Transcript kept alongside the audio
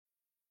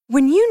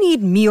When you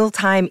need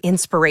mealtime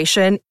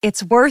inspiration,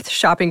 it's worth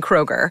shopping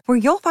Kroger, where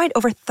you'll find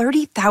over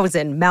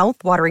 30,000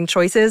 mouth-watering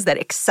choices that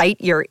excite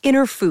your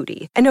inner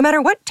foodie. And no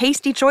matter what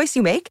tasty choice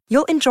you make,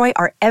 you'll enjoy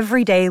our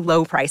everyday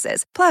low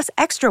prices, plus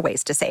extra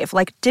ways to save,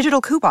 like digital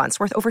coupons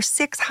worth over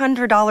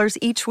 $600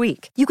 each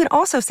week. You can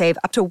also save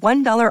up to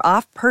 $1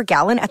 off per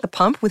gallon at the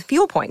pump with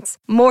fuel points.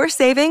 More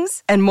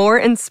savings and more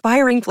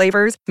inspiring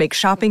flavors make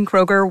shopping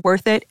Kroger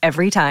worth it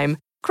every time.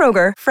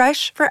 Kroger,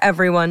 fresh for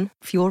everyone.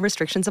 Fuel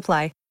restrictions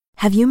apply.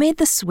 Have you made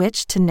the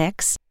switch to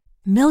Knix?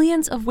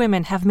 Millions of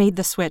women have made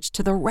the switch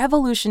to the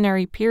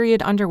revolutionary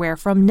period underwear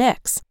from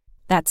Knix.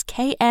 That's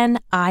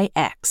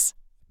Knix.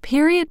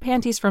 Period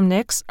panties from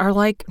Knix are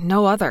like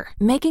no other,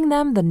 making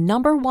them the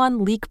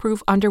 #1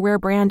 leak-proof underwear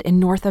brand in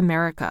North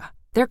America.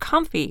 They're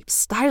comfy,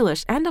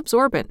 stylish, and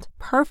absorbent,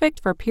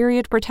 perfect for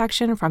period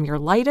protection from your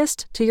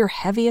lightest to your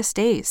heaviest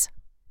days.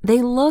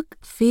 They look,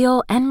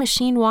 feel, and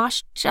machine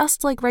wash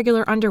just like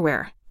regular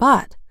underwear,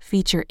 but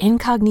feature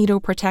incognito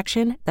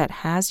protection that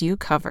has you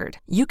covered.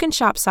 You can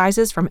shop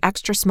sizes from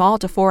extra small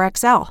to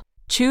 4XL.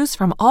 Choose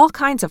from all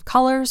kinds of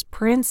colors,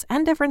 prints,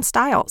 and different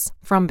styles,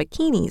 from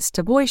bikinis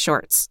to boy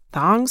shorts,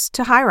 thongs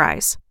to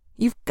high-rise.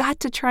 You've got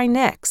to try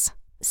Knix.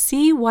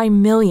 See why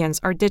millions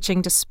are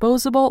ditching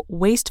disposable,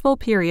 wasteful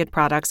period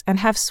products and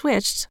have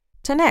switched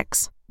to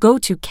Knix. Go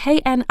to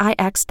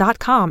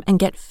knix.com and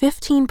get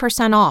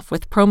 15% off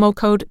with promo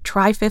code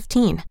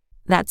TRY15.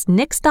 That's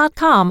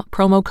Knix.com,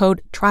 promo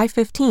code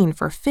TRY15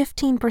 for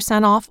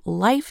 15% off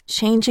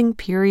life-changing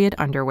period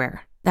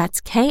underwear. That's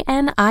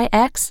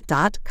knix.com.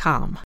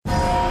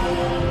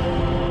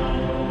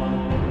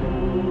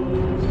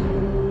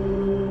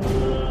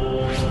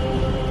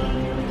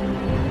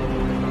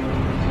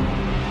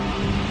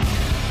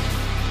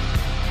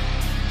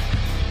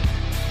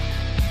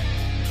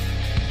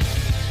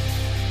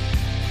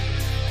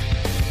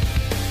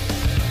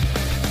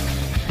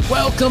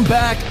 Welcome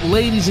back,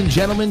 ladies and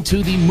gentlemen,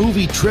 to the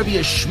Movie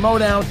Trivia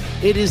Schmodown.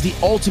 It is the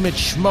ultimate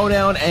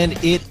Schmodown,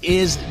 and it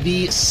is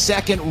the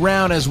second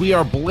round as we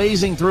are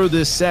blazing through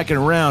this second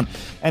round.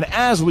 And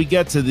as we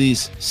get to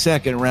these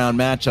second round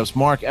matchups,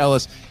 Mark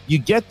Ellis, you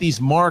get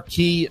these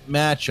marquee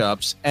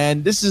matchups,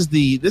 and this is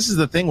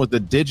the thing with the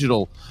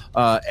digital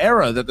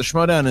era that the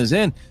Schmodown is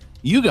in.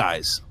 You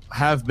guys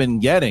have been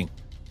getting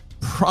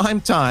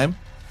primetime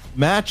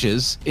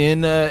matches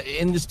in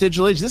this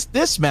digital age.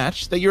 This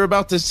match that you're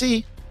about to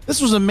see. This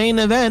was a main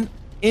event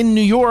in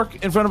New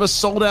York in front of a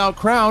sold-out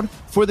crowd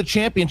for the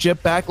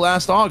championship back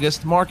last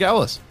August. Mark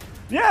Ellis.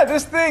 Yeah,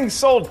 this thing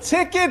sold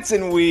tickets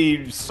and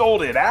we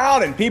sold it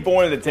out and people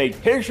wanted to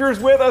take pictures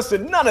with us,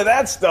 and none of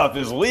that stuff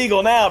is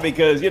legal now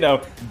because,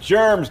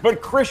 germs.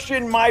 But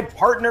Christian, my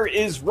partner,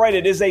 is right.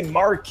 It is a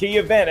marquee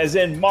event, as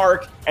in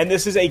Mark, and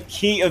this is a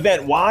key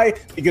event. Why?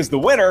 Because the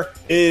winner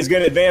is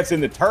going to advance in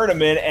the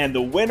tournament, and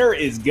the winner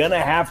is going to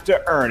have to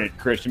earn it,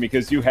 Christian,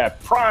 because you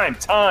have prime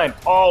time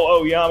Paul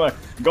Oyama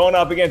going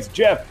up against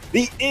Jeff,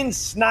 the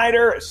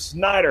In-Snyder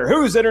Snyder.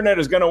 Whose internet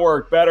is going to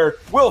work better?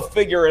 We'll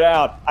figure it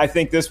out. I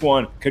think this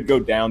one could go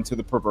down to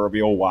the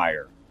proverbial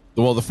wire.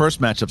 Well, the first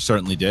matchup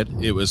certainly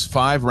did. It was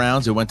 5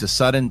 rounds. It went to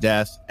sudden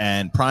death,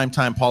 and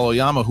primetime Paul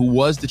Oyama, who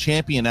was the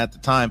champion at the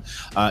time,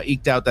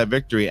 eked out that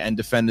victory and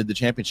defended the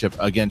championship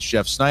against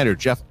Jeff Snyder.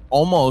 Jeff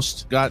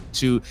almost got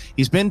to –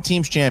 he's been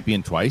team's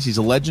champion twice. He's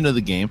a legend of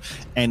the game,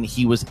 and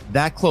he was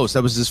that close.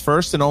 That was his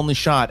first and only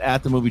shot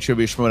at the Movie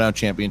Trivia Schmodown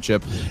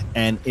Championship,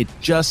 and it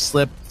just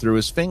slipped through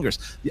his fingers.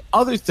 The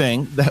other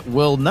thing that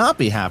will not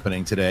be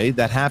happening today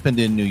that happened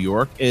in New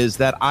York is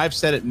that I've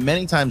said it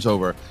many times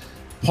over,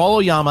 Paul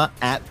Oyama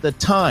at the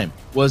time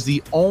was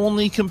the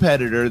only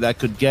competitor that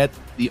could get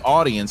the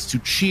audience to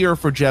cheer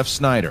for Jeff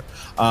Snyder.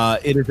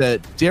 It is a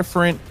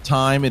different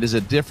time. It is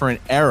a different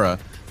era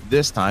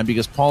this time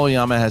because Paul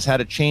Oyama has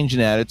had a change in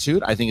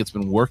attitude. I think it's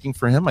been working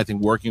for him. I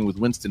think working with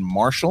Winston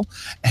Marshall,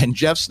 and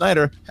Jeff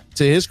Snyder,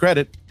 to his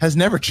credit, has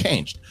never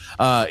changed.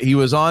 He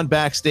was on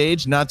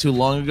backstage not too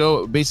long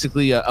ago,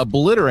 basically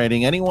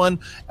obliterating anyone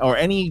or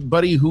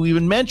anybody who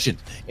even mentioned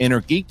Inner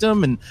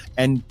Geekdom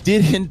and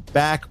didn't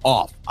back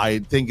off. I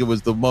think it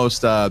was the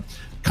most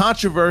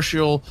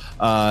controversial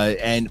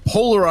and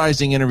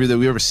polarizing interview that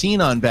we've ever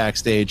seen on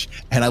backstage,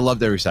 and I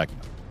loved every second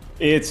of it.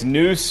 It's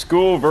new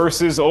school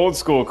versus old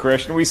school,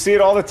 Christian. We see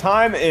it all the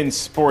time in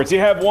sports. You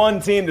have one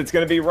team that's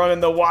going to be running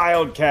the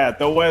Wildcat,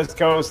 the West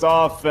Coast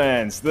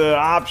offense, the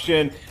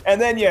option,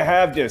 and then you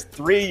have just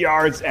 3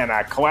 yards and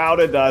a cloud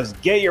of dust.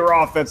 Get your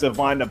offensive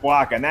line to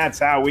block, and that's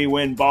how we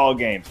win ball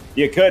games.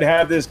 You could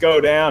have this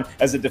go down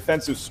as a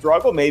defensive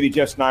struggle. Maybe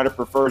Jeff Snyder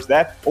prefers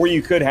that, or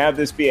you could have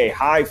this be a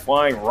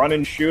high-flying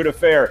run-and-shoot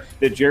affair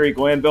that Jerry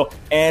Glanville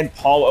and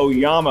Paul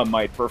Oyama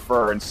might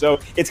prefer. And so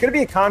it's going to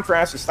be a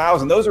contrast of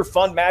styles, and those are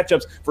fun matchups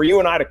for you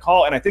and I to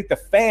call, and I think the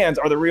fans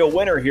are the real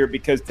winner here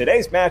because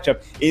today's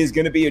matchup is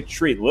going to be a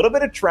treat. A little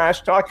bit of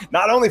trash talk,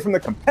 not only from the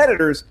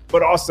competitors,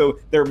 but also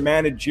their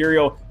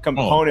managerial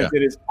component.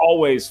 It is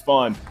always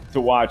fun to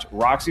watch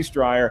Roxy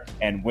Stryer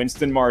and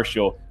Winston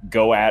Marshall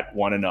go at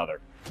one another.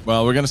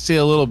 Well, we're going to see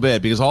a little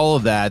bit because all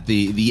of that,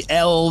 the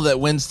L that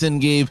Winston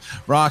gave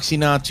Roxy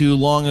not too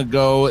long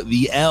ago,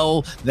 the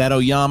L that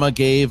Oyama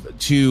gave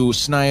to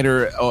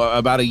Snyder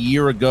about a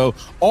year ago,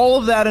 all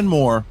of that and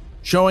more,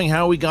 showing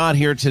how we got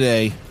here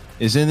today,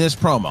 is in this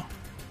promo.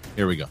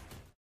 Here we go.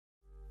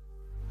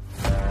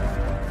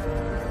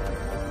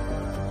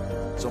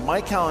 So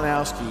Mike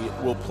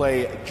Kalinowski will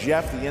play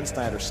Jeff the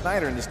Insnider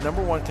Snyder in this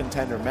 #1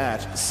 contender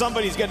match.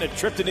 Somebody's getting a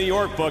trip to New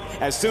York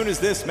booked as soon as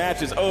this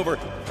match is over.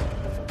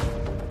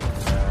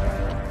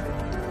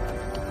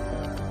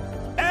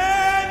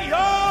 And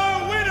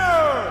your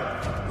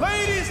winner,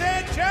 ladies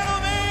and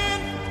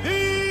gentlemen,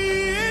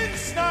 the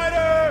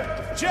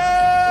Insnider,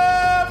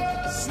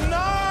 Jeff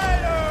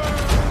Snyder.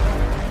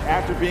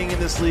 After being in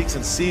this league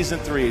since season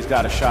 3, he's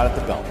got a shot at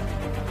the belt.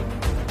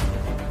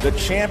 The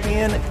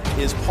champion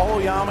is Paul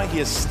Oyama. He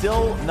is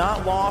still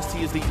not lost.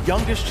 He is the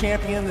youngest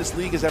champion this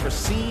league has ever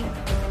seen.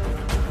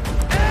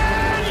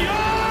 And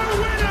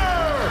your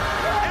winner,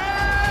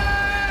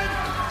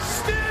 and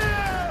still.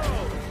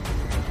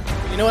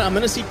 You know what? I'm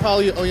going to see Paul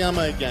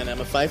Oyama again,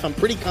 Emma Fife. I'm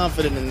pretty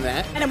confident in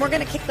that. And we're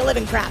going to kick the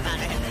living crap out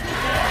of him.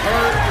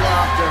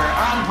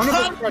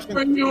 I'm coming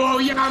for you,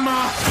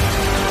 Oyama.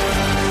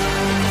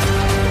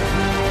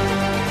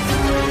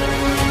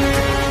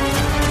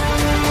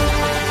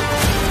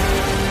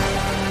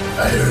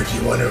 I heard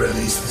you want to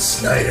release the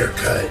Snyder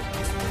cut.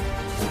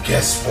 Well,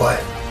 guess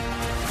what?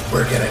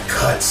 We're gonna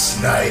cut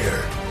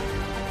Snyder.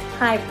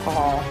 Hi,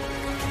 Paul.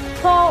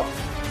 Paul,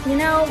 you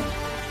know,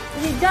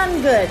 you've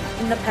done good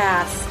in the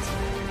past.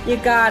 You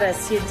got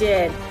us, you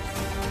did.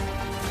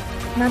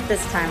 Not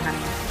this time, honey.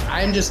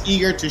 I'm just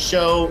eager to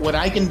show what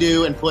I can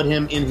do and put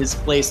him in his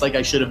place like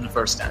I should have the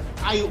first time.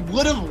 I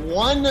would have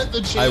won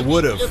the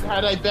championship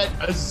had I bet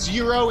a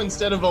 0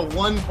 instead of a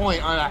 1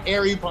 point on a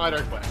Harry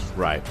Potter question.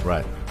 Right.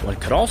 One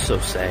could also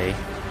say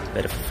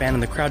that if a fan in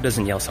the crowd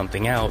doesn't yell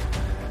something out,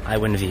 I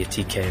win via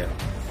TKO.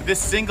 This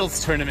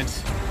singles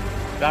tournament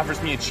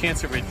offers me a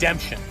chance at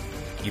redemption.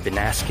 You've been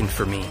asking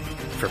for me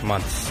for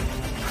months.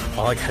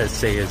 All I gotta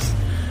say is,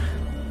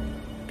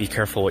 be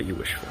careful what you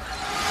wish for.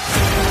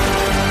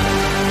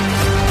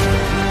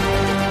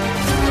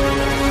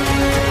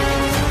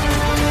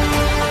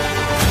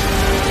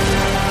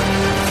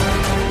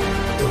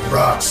 The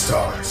Rock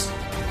Stars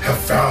have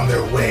found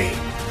their way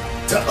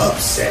to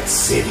Upset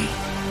City.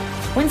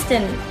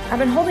 Winston, I've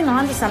been holding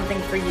on to something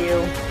for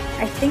you.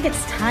 I think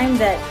it's time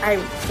that I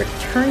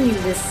return you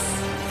this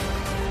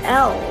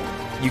L.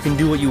 You can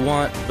do what you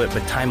want, but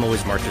time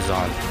always marches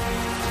on.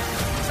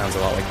 Sounds a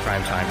lot like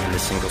prime time in the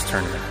singles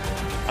tournament.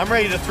 I'm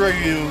ready to throw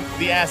you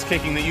the ass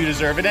kicking that you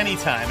deserve at any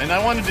time, and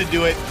I wanted to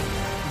do it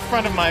in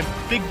front of my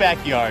big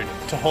backyard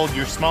to hold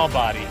your small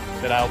body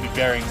that I'll be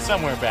burying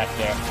somewhere back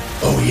there.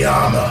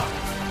 Oyama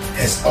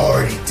has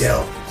already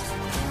dealt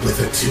with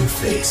a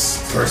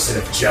two-faced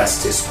person of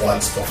justice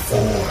once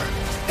before,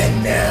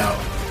 and now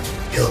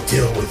he'll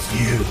deal with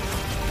you,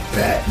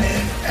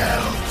 Batman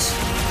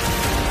out.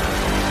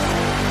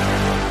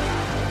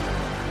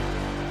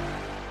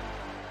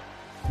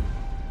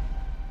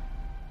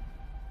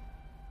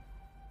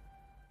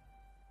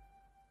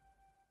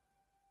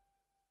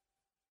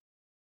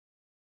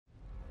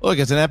 Look,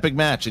 it's an epic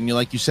match, and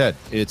like you said,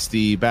 it's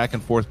the back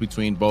and forth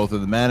between both of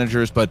the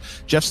managers. But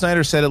Jeff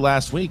Snyder said it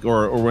last week,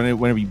 or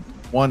when he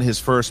won his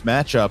first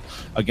matchup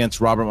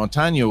against Robert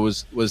Montano,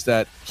 was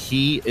that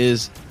he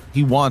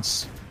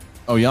wants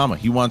Oyama.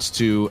 He wants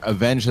to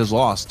avenge his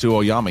loss to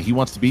Oyama. He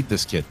wants to beat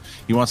this kid.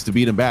 He wants to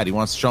beat him bad. He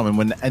wants to show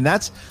him. And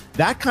that's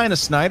that kind of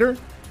Snyder.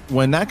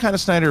 When that kind of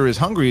Snyder is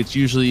hungry, it's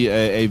usually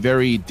a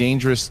very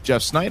dangerous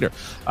Jeff Snyder.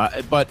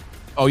 But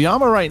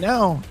Oyama right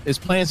now is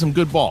playing some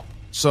good ball.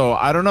 So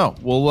I don't know.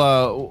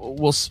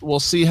 We'll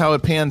see how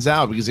it pans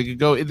out, because it could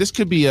go. This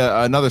could be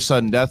another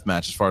sudden death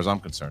match, as far as I'm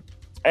concerned.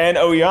 And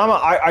Oyama,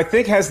 I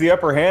think, has the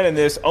upper hand in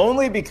this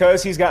only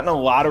because he's gotten a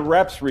lot of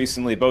reps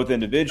recently, both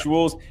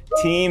individuals,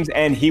 teams,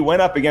 and he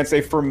went up against a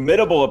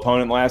formidable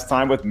opponent last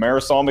time with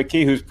Marisol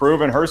McKee, who's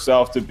proven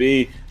herself to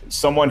be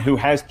someone who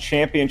has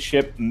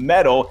championship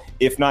mettle,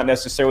 if not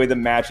necessarily the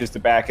matches to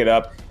back it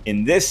up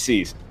in this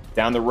season.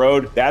 Down the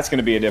road, that's going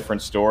to be a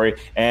different story,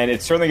 and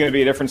it's certainly going to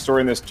be a different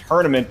story in this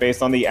tournament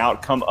based on the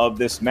outcome of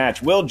this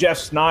match. Will Jeff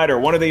Snyder,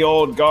 one of the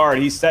old guard,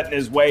 he's set in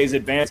his ways,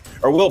 advance,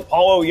 or will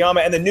Paul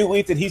Oyama and the new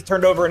leaf that he's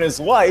turned over in his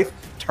life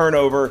turn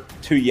over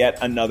to yet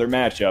another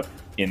matchup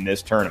in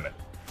this tournament?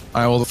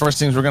 All right, well, the first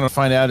things we're going to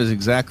find out is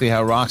exactly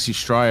how Roxy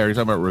Stryer, you're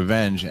talking about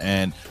revenge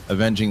and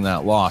avenging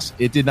that loss,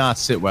 it did not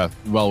sit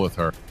well with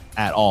her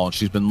at all, and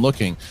she's been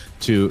looking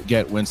to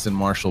get Winston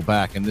Marshall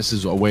back, and this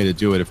is a way to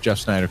do it if Jeff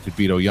Snyder could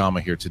beat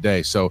Oyama here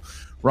today. So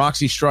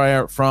Roxy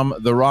Stryer from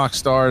the Rock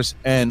Stars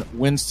and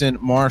Winston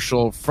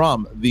Marshall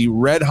from the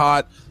Red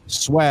Hot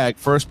Swag,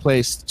 first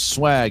place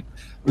Swag.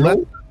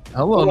 Hello.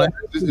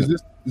 Is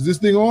this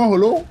thing on?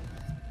 Hello?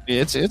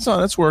 It's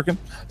on. It's working.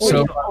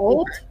 So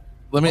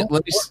let me.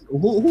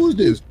 Who is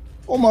this?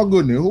 Oh my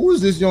goodness! Who is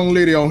this young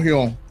lady on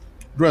here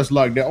dressed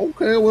like that?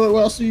 Okay, well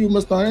I see you,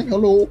 Miss Thang.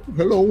 Hello.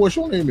 What's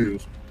your name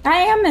is? I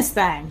am Miss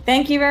Thang.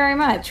 Thank you very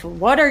much.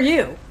 What are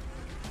you?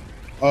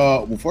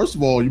 Well, first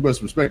of all, you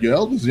best respect your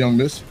elders, young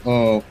miss.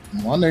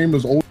 My name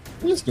is Old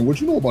Winston.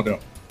 What you know about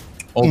that?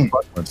 Old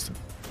Buck Winston.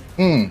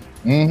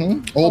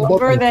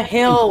 Over the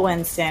hill,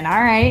 Winston.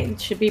 All right.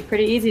 It should be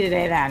pretty easy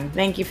today then.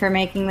 Thank you for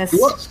making this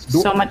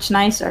so much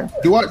nicer.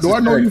 Do I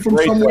know you from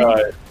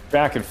somewhere?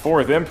 Back and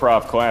forth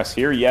improv class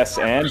here. Yes,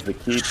 and the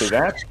key to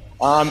that.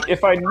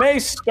 If I may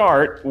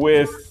start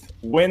with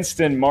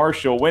Winston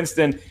Marshall.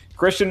 Winston,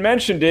 Christian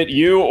mentioned it.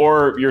 You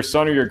or your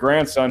son or your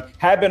grandson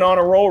have been on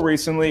a roll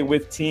recently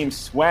with Team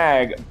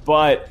Swag,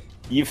 but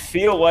you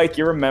feel like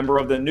you're a member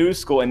of the new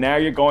school, and now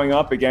you're going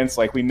up against,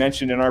 like we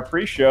mentioned in our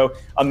pre-show,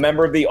 a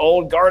member of the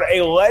old guard,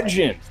 a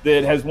legend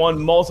that has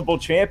won multiple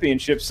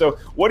championships. So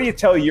what do you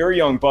tell your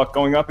young buck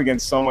going up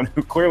against someone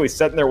who clearly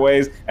set in their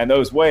ways, and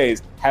those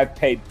ways have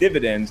paid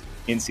dividends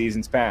in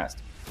seasons past?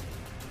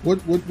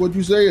 What'd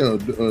you say? A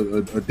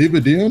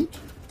dividend?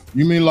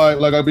 You mean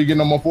like I be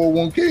getting on my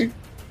 401k?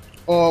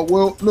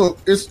 Well, look,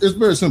 it's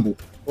very simple.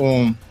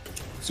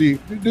 See,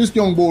 this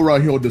young boy right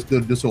here, this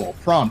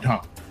prime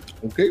time.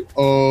 Okay,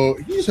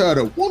 he's had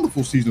a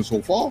wonderful season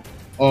so far.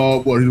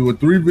 He with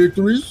 3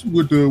 victories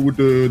with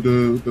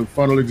the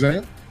final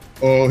exam.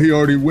 He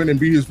already went and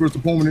beat his first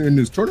opponent in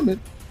this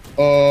tournament.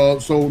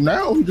 So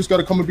now he just got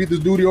to come and beat this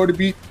dude he already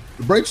beat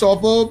the brakes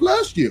off of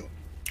last year.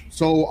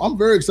 So I'm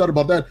very excited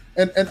about that.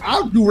 And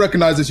I do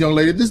recognize this young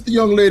lady. This is the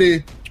young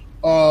lady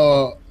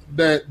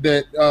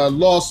that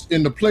lost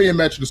in the play-in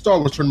match of the Star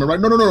Wars tournament, right?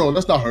 No,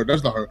 that's not her.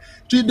 This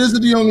is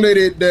the young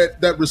lady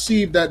that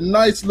received that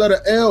nice letter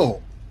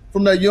L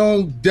from that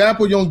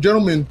dapper young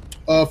gentleman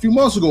a few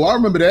months ago. I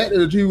remember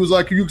that. She was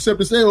like, "Can you accept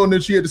this L?" And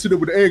then she had to sit up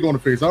with an egg on her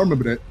face. I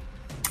remember that.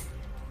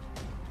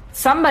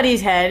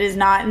 Somebody's head is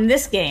not in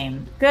this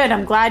game. Good.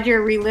 I'm glad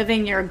you're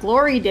reliving your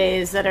glory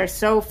days that are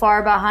so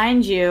far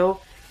behind you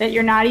that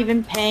you're not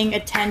even paying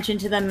attention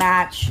to the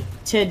match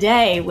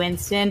today,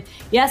 Winston.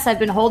 Yes, I've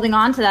been holding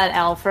on to that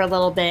L for a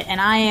little bit, and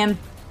I am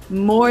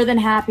more than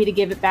happy to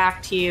give it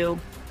back to you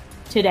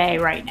today,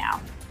 right now.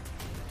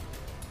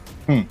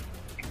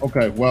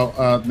 Okay,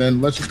 well,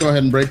 then let's just go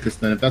ahead and break this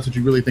then, if that's what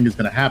you really think is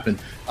going to happen.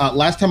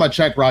 Last time I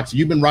checked, Roxy,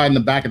 you've been riding the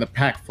back of the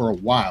pack for a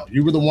while.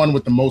 You were the one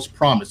with the most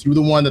promise. You were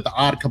the one that the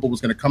odd couple was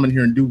going to come in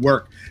here and do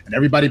work, and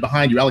everybody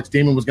behind you, Alex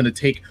Damon, was going to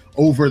take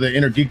over the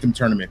Inner Geekdom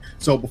tournament.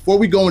 So before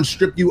we go and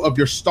strip you of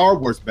your Star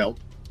Wars belt,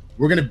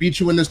 we're going to beat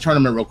you in this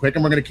tournament real quick,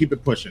 and we're going to keep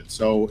it pushing.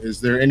 So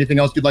is there anything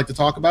else you'd like to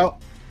talk about?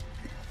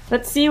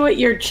 Let's see what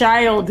your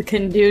child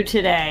can do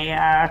today,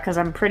 because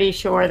I'm pretty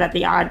sure that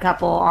the odd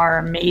couple are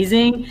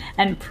amazing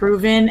and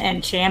proven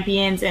and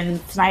champions, and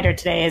Snyder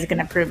today is going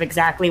to prove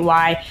exactly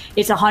why.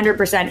 It's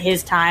 100%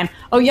 his time.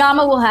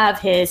 Oyama will have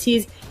his.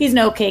 He's an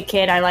okay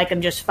kid. I like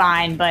him just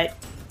fine, but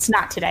it's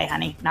not today,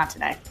 honey. Not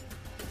today.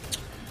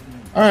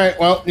 All right.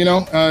 Well,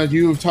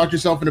 you've talked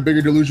yourself into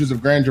bigger delusions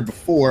of grandeur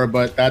before,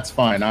 but that's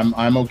fine.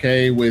 I'm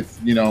okay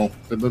with the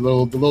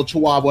little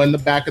chihuahua in the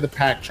back of the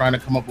pack trying to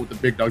come up with the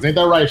big dogs. Ain't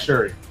that right,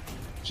 Shuri?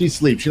 She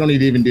sleeps. She don't need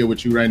to even deal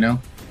with you right now.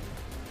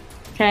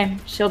 Okay,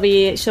 she'll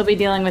be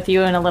dealing with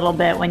you in a little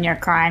bit when you're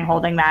crying,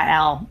 holding that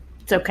L.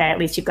 It's okay. At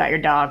least you've got your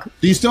dog.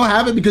 Do you still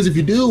have it? Because if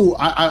you do,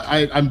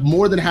 I'm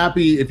more than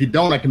happy. If you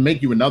don't, I can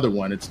make you another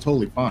one. It's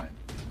totally fine.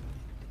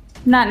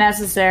 Not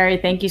necessary.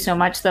 Thank you so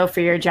much, though, for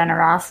your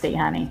generosity,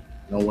 honey.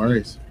 No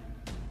worries.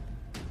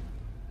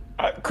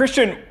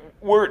 Christian,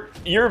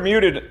 you're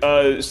muted,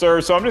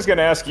 sir. So I'm just going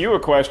to ask you a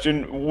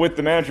question with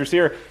the managers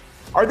here.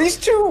 Are these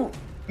two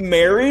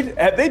married?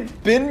 Have they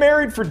been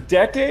married for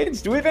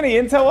decades? Do we have any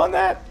intel on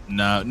that?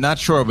 No, not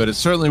sure, but it's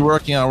certainly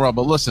working out well.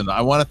 But listen,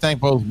 I want to thank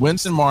both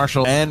Winston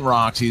Marshall and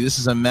Roxy. This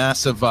is a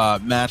massive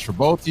match for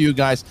both of you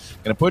guys.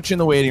 Going to put you in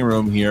the waiting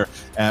room here.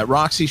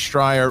 Roxy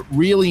Striar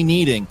really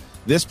needing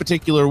this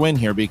particular win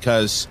here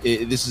because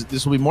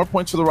this will be more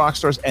points for the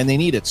Rockstars, and they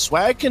need it.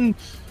 Swag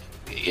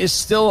is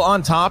still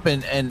on top,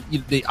 and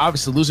they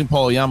obviously losing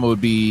Paul Oyama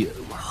would be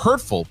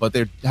hurtful, but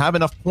they have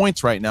enough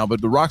points right now.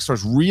 But the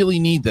Rockstars really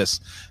need this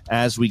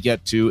as we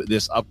get to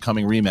this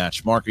upcoming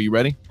rematch. Mark, are you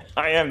ready?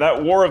 I am.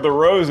 That War of the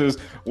Roses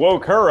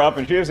woke her up,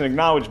 and she hasn't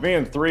acknowledged me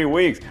in 3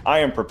 weeks. I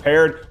am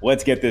prepared.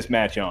 Let's get this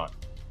match on.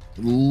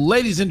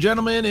 Ladies and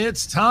gentlemen,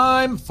 it's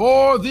time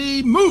for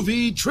the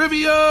Movie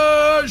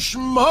Trivia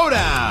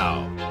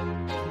Schmodown.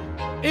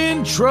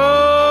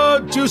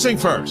 Introducing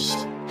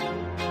first,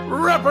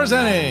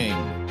 representing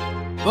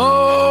the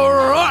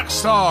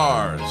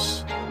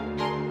Rockstars,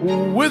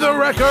 with a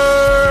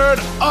record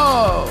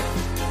of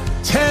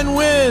 10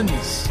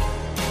 wins,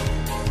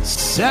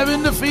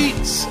 7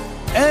 defeats,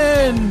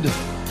 and 2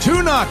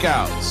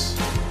 knockouts.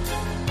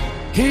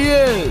 He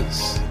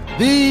is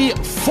the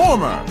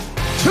former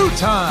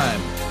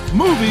 2-time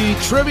Movie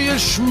Trivia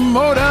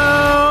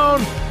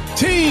Schmodown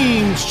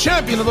Teams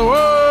Champion of the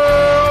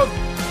World,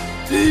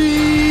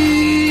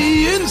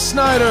 the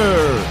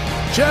InSnyder,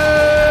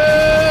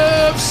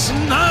 Jeff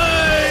Snyder.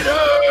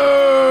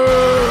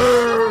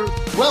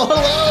 Well,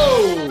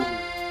 hello.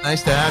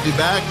 Nice to have you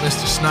back,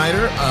 Mr.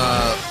 Snyder.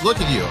 Look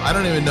at you. I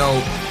don't even know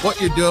what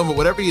you're doing, but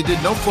whatever you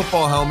did, no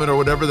football helmet or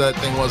whatever that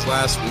thing was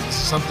last week. This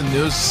is something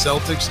new.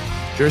 Celtics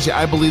jersey.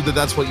 I believe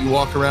that's what you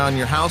walk around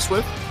your house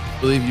with.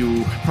 believe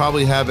you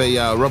probably have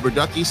a rubber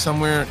ducky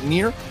somewhere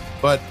near.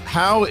 But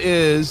how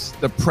is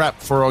the prep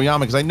for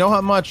Oyama? Because I know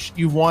how much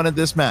you wanted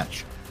this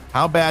match.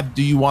 How bad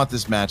do you want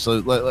this match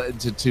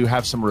to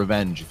have some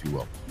revenge, if you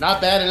will? Not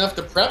bad enough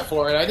to prep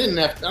for it. I didn't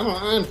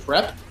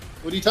prep.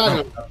 What are you talking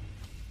about?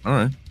 All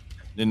right.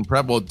 Didn't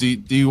prep. Well, do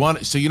you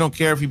want? So you don't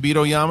care if you beat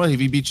Oyama? If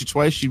he beat you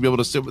twice, you'd be able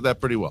to sit with that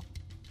pretty well.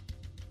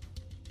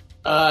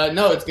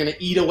 No, it's going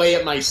to eat away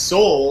at my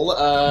soul.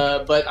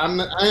 But I'm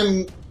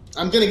going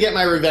to get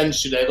my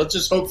revenge today. Let's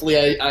just hopefully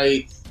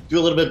I do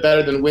a little bit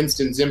better than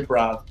Winston's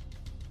improv.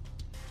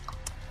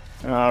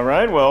 All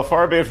right, well,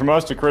 far be it from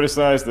us to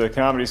criticize the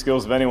comedy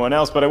skills of anyone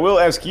else, but I will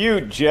ask you,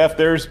 Jeff,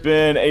 there's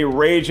been a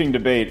raging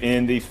debate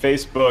in the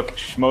Facebook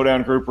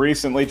Schmoedown group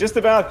recently just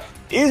about,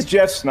 is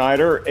Jeff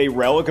Snyder a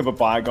relic of a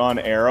bygone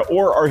era,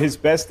 or are his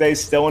best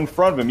days still in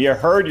front of him? You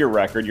heard your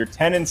record, you're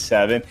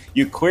 10-7,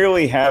 you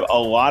clearly have a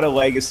lot of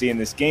legacy in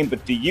this game,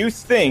 but do you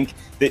think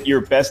that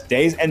your best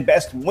days and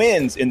best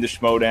wins in the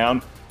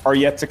Schmoedown are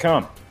yet to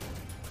come?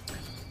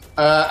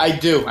 I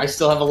do. I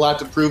still have a lot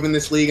to prove in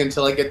this league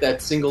until I get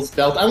that singles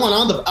belt. I want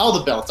all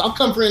the belts. I'll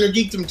come for Inner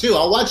Geekdom too.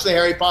 I'll watch the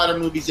Harry Potter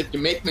movies if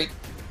you make me.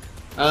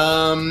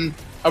 A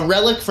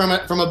relic from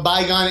a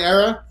bygone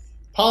era.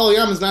 Paul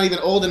Oyama's not even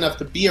old enough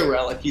to be a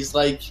relic. He's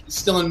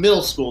still in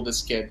middle school,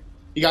 this kid.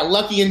 He got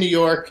lucky in New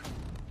York.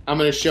 I'm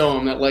going to show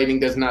him that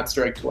lightning does not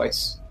strike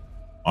twice.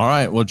 All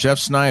right. Well, Jeff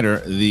Snyder,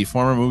 the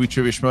former Movie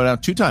Trivia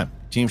Schmoedown two-time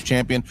teams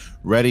champion,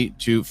 ready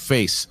to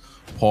face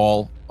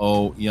Paul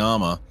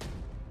Oyama.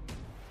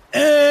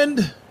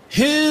 And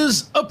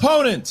his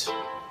opponent,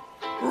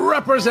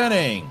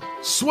 representing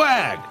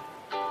Swag,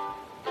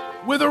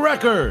 with a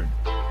record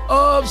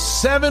of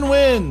 7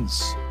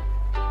 wins,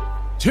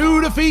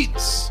 2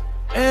 defeats,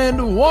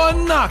 and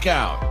 1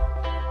 knockout.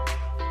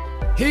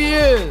 He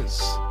is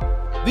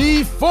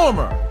the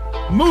former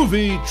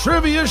Movie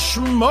Trivia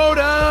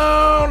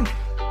Schmoedown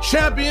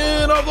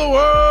champion of the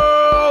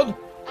world,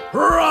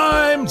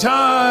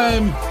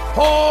 Primetime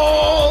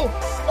Paul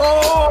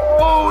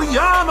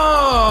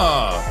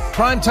Oyama.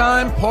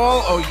 Primetime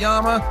Paul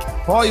Oyama.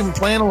 Paul, you've been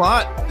playing a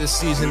lot this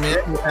season, man.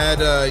 You had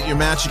your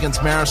match against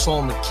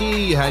Marisol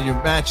McKee. You had your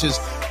matches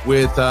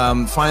with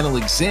Final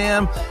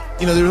Exam.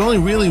 You know, there was only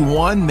really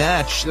one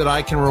match that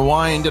I can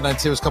rewind, and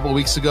I'd say it was a couple of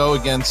weeks ago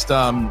against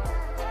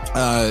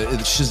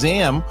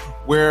Shazam,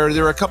 where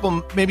there were a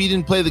couple, maybe you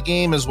didn't play the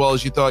game as well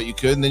as you thought you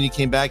could, and then you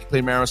came back, you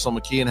played Marisol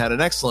McKee, and had an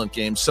excellent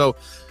game. So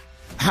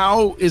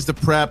how is the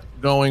prep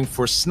going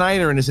for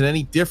Snyder, and is it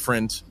any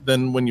different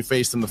than when you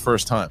faced him the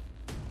first time?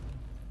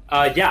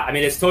 Yeah, I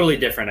mean, it's totally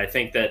different. I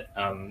think that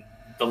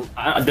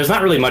there's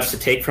not really much to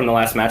take from the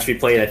last match we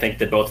played. I think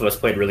that both of us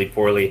played really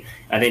poorly.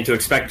 I think to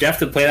expect Jeff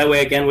to play that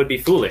way again would be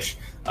foolish.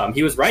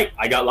 He was right.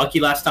 I got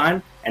lucky last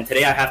time, and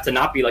today I have to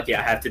not be lucky.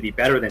 I have to be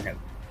better than him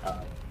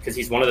because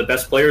he's one of the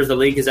best players the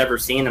league has ever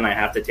seen, and I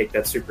have to take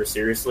that super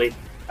seriously.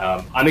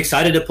 I'm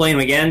excited to play him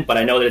again, but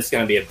I know that it's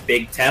going to be a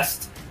big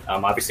test.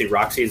 Obviously,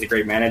 Roxy is a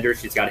great manager.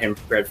 She's got him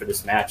prepared for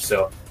this match,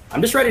 so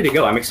I'm just ready to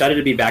go. I'm excited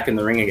to be back in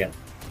the ring again.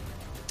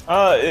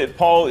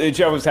 Paul,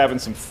 Jeff was having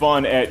some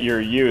fun at your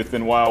youth,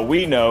 and while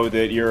we know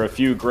that you're a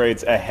few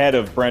grades ahead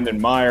of Brendan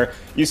Meyer,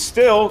 you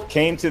still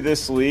came to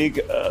this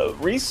league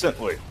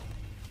recently,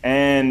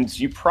 and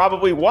you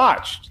probably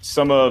watched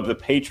some of the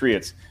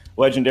Patriots'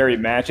 legendary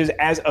matches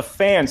as a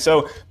fan.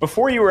 So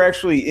before you were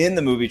actually in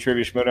the Movie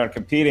Trivia Schmoedown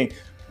competing,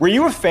 were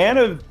you a fan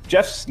of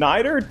Jeff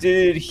Snyder?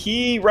 Did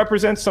he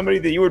represent somebody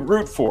that you would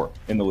root for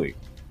in the league?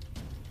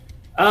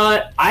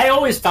 I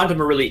always found him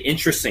a really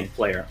interesting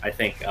player. I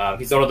think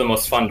he's one of the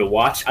most fun to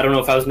watch. I don't know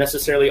if I was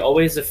necessarily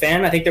always a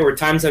fan. I think there were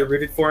times I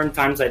rooted for him,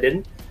 times I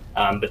didn't.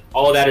 But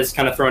all of that is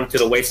kind of thrown to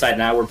the wayside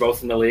now. We're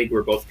both in the league.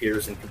 We're both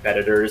peers and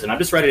competitors, and I'm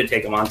just ready to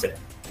take him on today.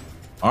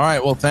 All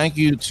right. Well, thank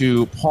you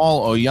to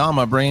Paul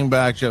Oyama, bringing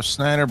back Jeff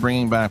Snyder,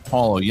 bringing back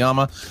Paul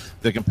Oyama.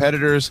 The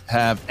competitors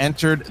have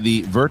entered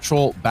the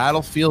virtual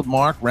battlefield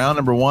mark. Round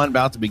number 1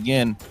 about to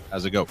begin.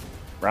 How's it go?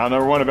 Round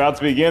number 1 about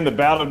to begin, the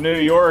Battle of New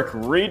York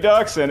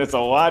Redux, and it's a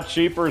lot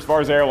cheaper as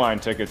far as airline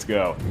tickets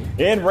go.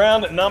 In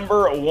round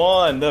number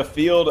 1, the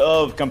field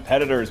of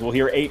competitors will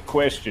hear 8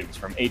 questions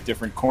from 8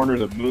 different corners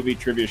of Movie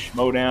Trivia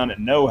Schmoedown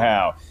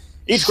know-how.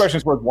 Each question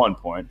is worth 1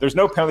 point. There's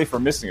no penalty for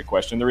missing a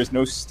question. There is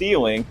no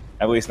stealing,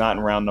 at least not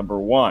in round number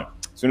 1.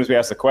 As soon as we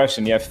ask the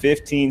question, you have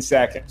 15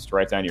 seconds to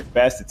write down your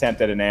best attempt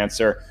at an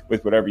answer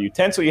with whatever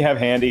utensil you have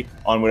handy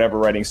on whatever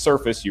writing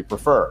surface you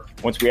prefer.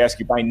 Once we ask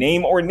you by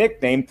name or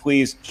nickname,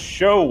 please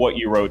show what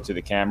you wrote to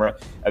the camera.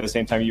 At the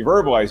same time, you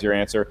verbalize your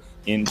answer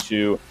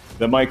into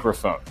the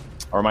microphone.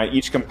 I'll remind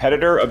each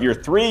competitor of your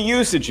 3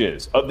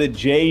 usages of the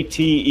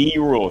JTE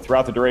rule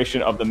throughout the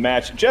duration of the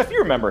match. Jeff, you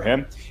remember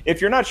him. If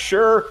you're not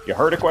sure, you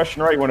heard a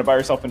question right, you want to buy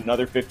yourself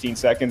another 15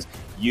 seconds,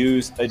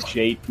 use a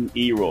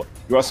JTE rule.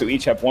 You also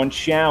each have 1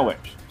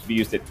 challenge to be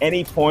used at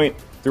any point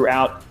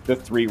throughout the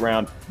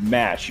 3-round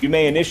match. You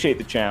may initiate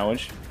the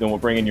challenge, then we'll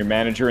bring in your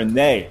manager, and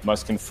they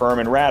must confirm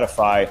and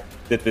ratify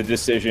that the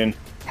decision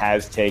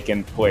has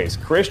taken place.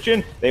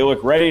 Christian, they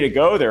look ready to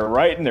go. They're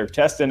writing, they're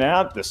testing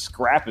out. The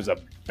scrap is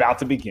about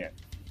to begin.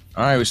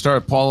 All right, we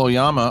start with Paul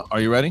Oyama.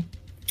 Are you ready?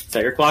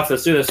 Set your clocks.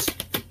 Let's do this.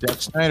 Jeff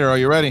Snyder, are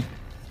you ready?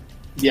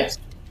 Yes.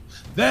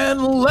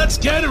 Then let's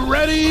get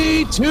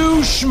ready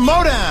to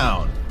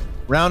Schmodown.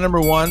 Round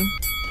number 1,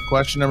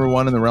 question number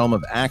 1 in the realm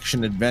of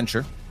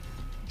action-adventure.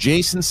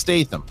 Jason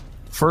Statham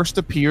first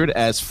appeared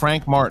as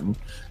Frank Martin,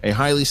 a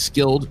highly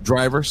skilled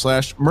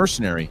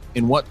driver/mercenary,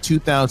 in what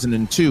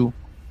 2002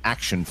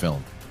 action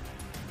film?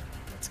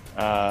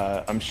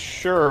 I'm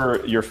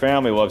sure your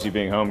family loves you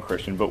being home,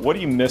 Christian, but what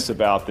do you miss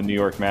about the New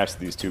York match that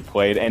these two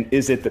played, and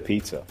is it the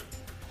pizza?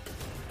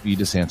 You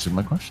just answered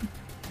my question.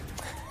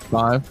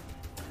 5,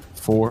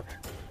 4,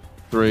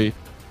 3,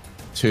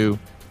 2,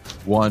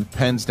 1.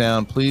 Pens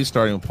down, please,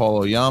 starting with Paul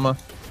Oyama.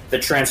 The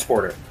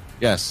Transporter.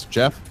 Yes.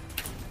 Jeff?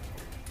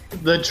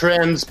 The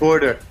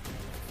Transporter.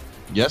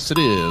 Yes, it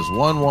is.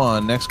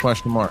 1-1. Next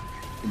question, Mark.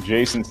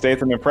 Jason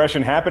Statham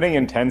impression happening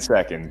in 10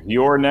 seconds.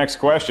 Your next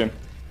question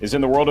is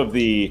in the world of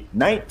the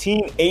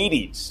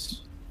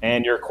 1980s.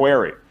 And your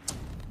query.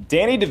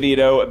 Danny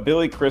DeVito,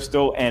 Billy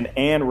Crystal, and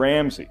Ann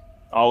Ramsey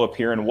all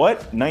appear in what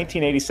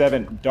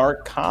 1987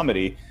 dark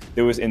comedy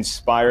that was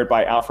inspired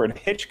by Alfred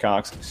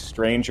Hitchcock's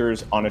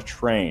Strangers on a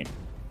Train?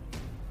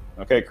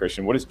 Okay,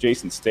 Christian, what does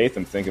Jason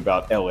Statham think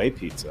about LA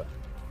pizza?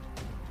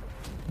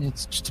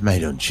 It's just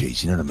tomato and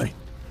cheese, you know what I mean?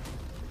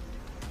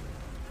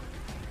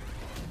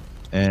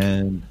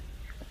 And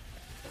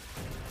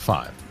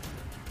 5,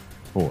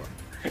 4.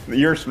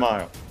 Your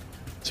smile.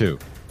 2,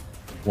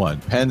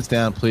 1. Pens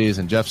down, please,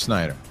 and Jeff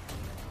Snyder.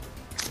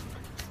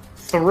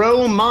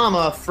 Throw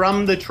Mama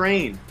from the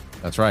Train.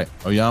 That's right.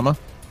 Oyama?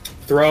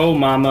 Throw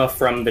Mama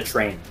from the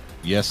Train.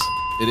 Yes,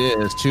 it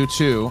is.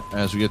 2-2.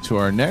 As we get to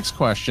our next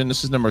question,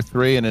 this is number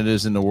 3, and it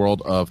is in the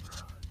world of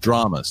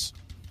dramas.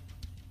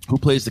 Who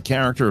plays the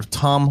character of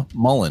Tom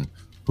Mullen,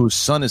 whose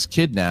son is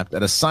kidnapped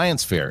at a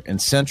science fair in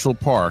Central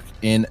Park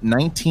in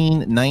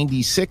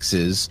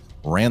 1996's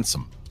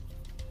Ransom?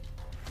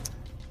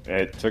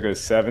 It took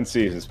us 7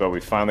 seasons, but we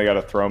finally got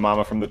a throw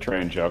Mama from the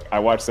Train joke. I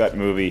watched that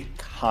movie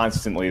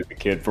constantly as a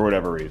kid for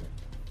whatever reason.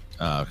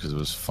 Because it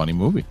was a funny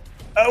movie.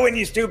 Oh, and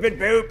you stupid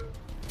poop.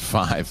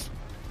 5,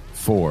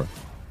 4,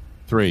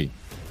 3,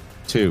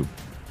 2,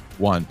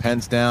 1.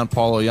 Pens down.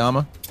 Paul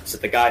Oyama? Is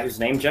it the guy whose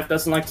name Jeff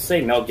doesn't like to say,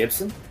 Mel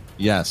Gibson?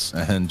 Yes.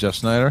 And Jeff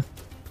Snyder?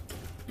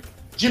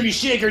 Jimmy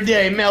Shaker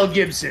Day, Mel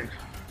Gibson.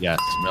 Yes,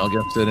 Mel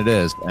Gibson it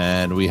is.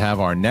 And we have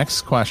our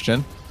next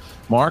question.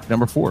 Mark,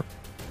 number 4.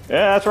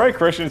 Yeah, that's right,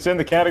 Christian. It's in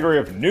the category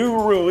of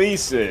new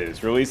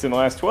releases, released in the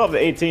last 12 to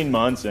 18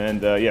 months.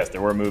 And yes,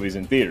 there were movies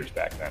in theaters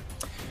back then.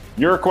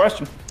 Your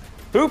question.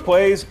 Who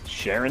plays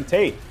Sharon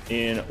Tate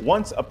in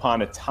Once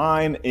Upon a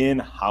Time in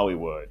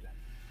Hollywood?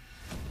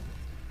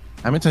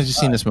 How many times have you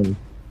seen this movie?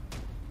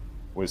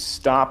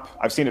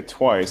 I've seen it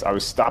twice. I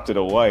was stopped at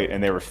a light,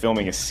 and they were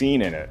filming a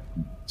scene in it.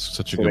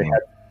 Such a so good they one.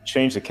 had to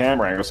change the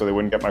camera angle so they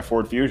wouldn't get my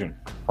Ford Fusion.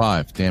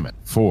 5, damn it.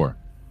 4,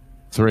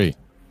 3,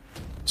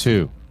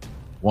 2,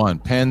 1.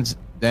 Pens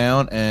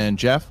down, and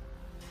Jeff?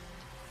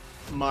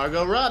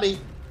 Margot Robbie.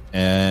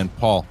 And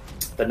Paul?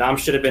 The nom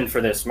should have been for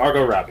this,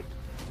 Margot Robbie.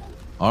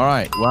 All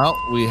right. Well,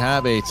 we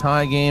have a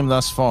tie game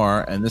thus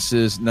far, and this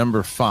is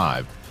number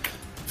 5.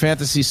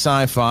 Fantasy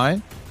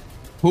sci-fi.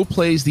 Who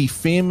plays the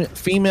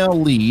female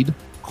lead,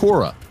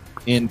 Cora,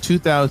 in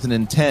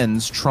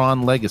 2010's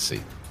Tron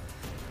Legacy?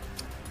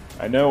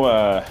 I know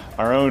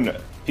our own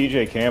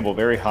PJ Campbell,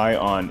 very high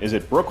on, is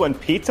it Brooklyn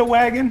Pizza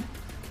Wagon?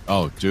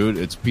 Oh, dude,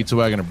 it's Pizza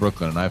Wagon in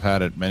Brooklyn, and I've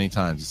had it many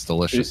times. It's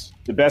delicious. It's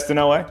the best in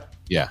LA?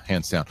 Yeah,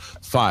 hands down.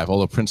 5,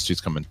 although Prince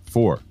Street's coming.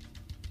 4,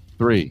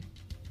 3,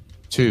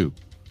 2,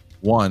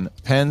 1.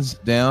 Pens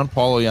down.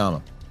 Paul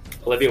Oyama.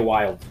 Olivia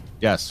Wilde.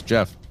 Yes,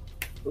 Jeff.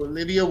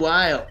 Olivia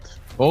Wilde.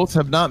 Both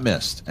have not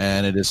missed,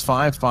 and it is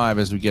 5-5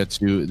 as we get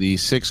to the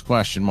 6th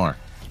question, Mark.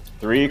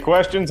 3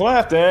 questions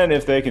left, and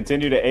if they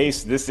continue to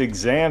ace this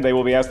exam, they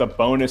will be asked a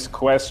bonus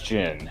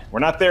question. We're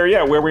not there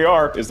yet. Where we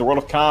are is the world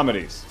of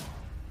comedies.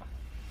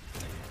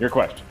 Your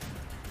question.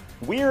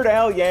 Weird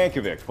Al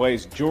Yankovic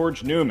plays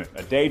George Newman,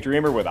 a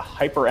daydreamer with a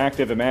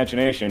hyperactive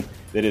imagination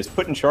that is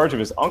put in charge of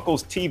his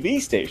uncle's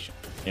TV station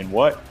in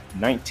what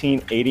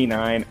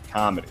 1989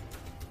 comedy?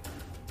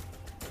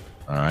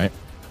 All right.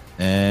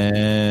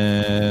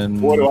 And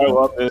boy, do I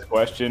love this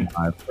question.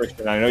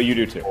 Christian, I know you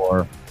do too.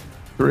 4,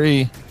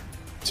 3,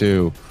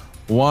 2,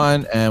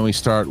 1, and we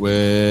start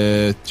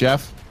with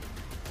Jeff.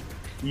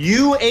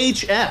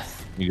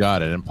 UHF. You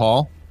got it. And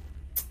Paul?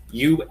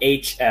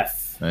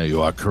 UHF. There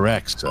you are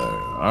correct, sir.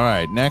 All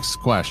right, next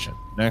question.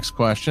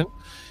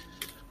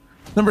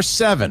 Number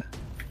 7.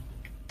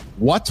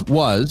 What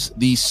was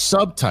the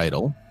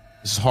subtitle?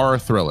 This is horror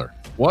thriller.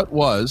 What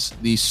was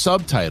the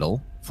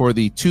subtitle for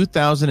the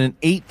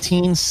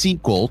 2018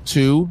 sequel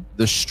to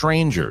The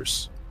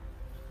Strangers?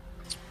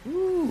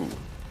 Ooh.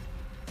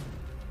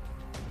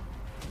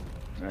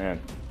 Man,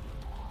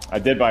 I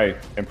did my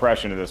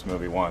impression of this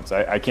movie once.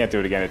 I can't do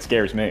it again. It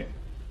scares me.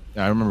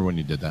 I remember when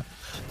you did that.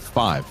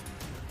 5,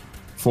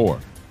 4,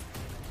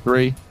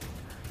 3,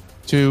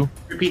 2.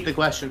 Repeat the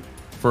question.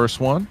 First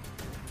one.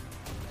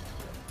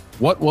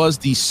 What was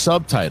the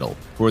subtitle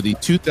for the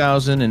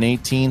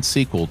 2018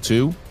 sequel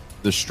to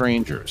The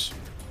Strangers.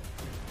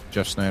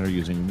 Jeff Snyder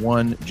using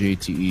 1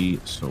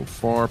 JTE so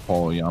far.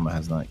 Paul Oyama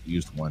has not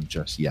used one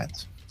just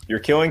yet. You're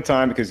killing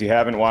time because you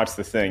haven't watched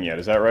The Thing yet.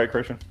 Is that right,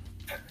 Christian?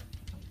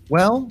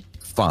 Well,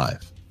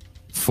 5,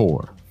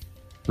 4,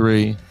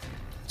 3,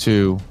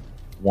 2,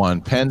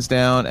 1. Pens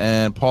down,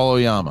 and Paul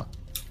Oyama.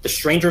 The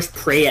Strangers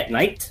Pray at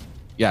Night.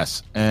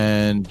 Yes,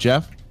 and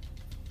Jeff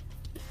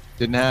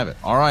didn't have it.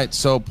 All right,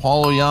 so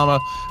Paul Oyama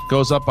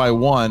goes up by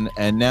 1,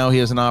 and now he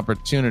has an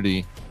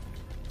opportunity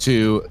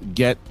to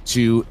get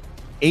to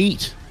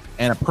 8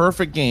 and a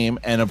perfect game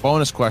and a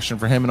bonus question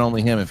for him and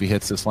only him if he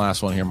hits this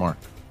last one here, Mark.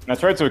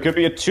 That's right. So it could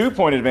be a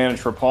 2-point advantage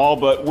for Paul,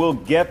 but we'll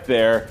get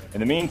there. In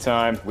the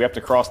meantime, we have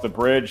to cross the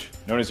bridge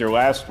known as your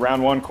last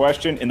round 1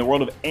 question. In the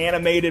world of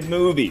animated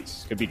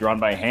movies, could be drawn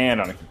by hand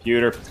on a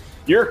computer.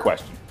 Your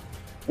question.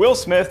 Will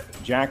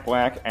Smith, Jack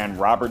Black, and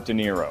Robert De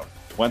Niro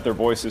lent their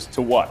voices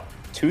to what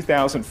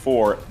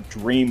 2004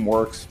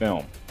 DreamWorks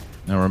film?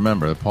 Now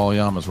remember, Paul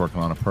Oyama's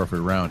working on a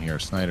perfect round here.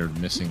 Snyder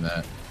missing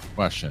that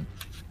question.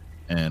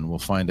 And we'll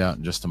find out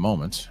in just a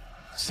moment.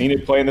 Seen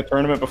it play in the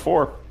tournament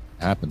before.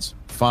 Happens.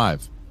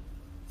 5,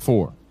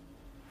 4,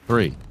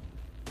 3,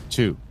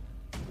 2,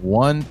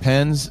 1.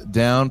 Pens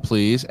down,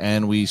 please.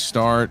 And we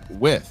start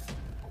with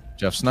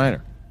Jeff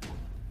Snyder.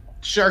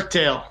 Shark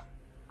Tale.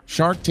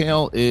 Shark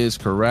Tale is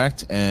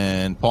correct.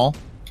 And Paul?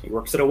 He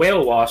works at a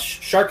whale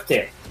wash. Shark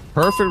Tale.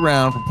 Perfect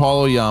round for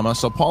Paul Oyama.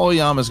 So Paul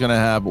Oyama is going to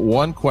have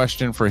one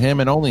question for him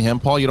and only him.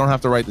 Paul, you don't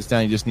have to write this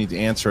down. You just need to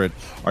answer it.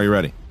 Are you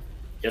ready?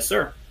 Yes,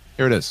 sir.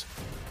 Here it is.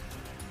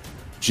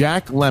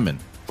 Jack Lemmon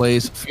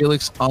plays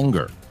Felix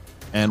Unger,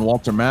 and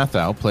Walter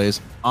Matthau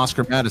plays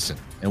Oscar Madison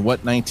in what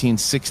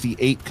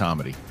 1968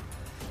 comedy?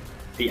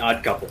 The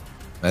Odd Couple.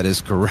 That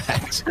is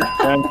correct.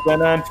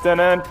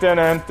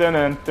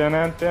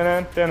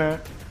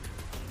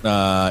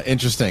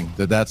 Interesting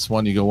that's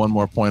one. You go one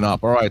more point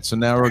up. All right, so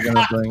now we're going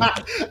to bring...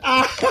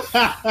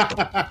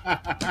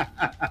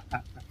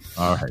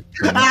 All right.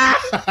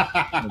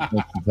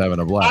 He's having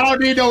a blast. I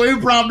don't need no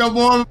improv no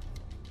more.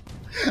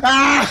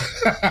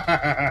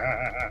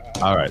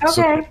 All right.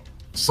 Okay.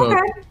 So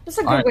okay. That's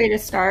a good way to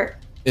start.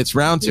 It's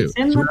round 2.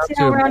 Let's see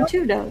how round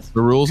 2 does.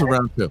 The rules of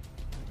round 2.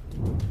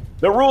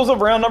 The rules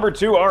of round number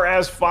 2 are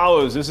as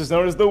follows. This is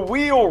known as the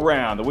wheel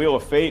round, the wheel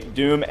of fate,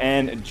 doom,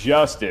 and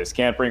justice.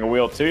 Can't bring a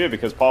wheel to you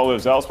because Paul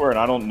lives elsewhere and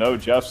I don't know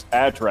Jeff's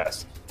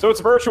address. So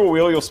it's a virtual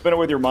wheel. You'll spin it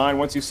with your mind.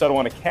 Once you settle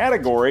on a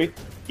category,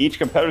 each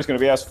competitor is going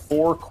to be asked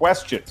 4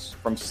 questions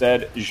from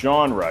said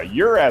genre.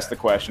 You're asked the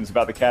questions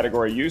about the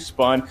category you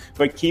spun,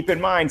 but keep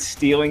in mind,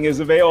 stealing is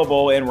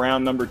available in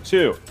round number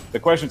 2. The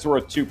questions are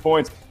worth 2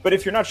 points, but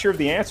if you're not sure of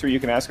the answer, you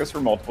can ask us for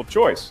multiple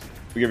choice.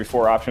 We give you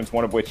 4 options,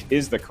 one of which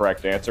is the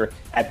correct answer.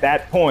 At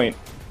that point,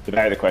 the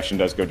value of the question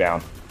does go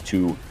down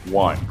to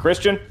 1.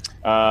 Christian,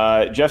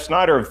 Jeff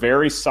Snyder, a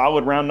very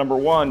solid round number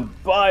 1,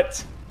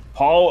 but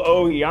Paul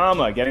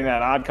Oyama getting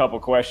that odd couple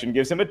question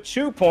gives him a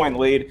 2-point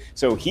lead,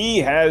 so he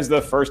has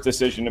the first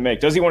decision to make.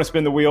 Does he want to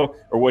spin the wheel,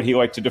 or would he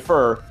like to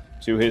defer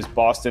to his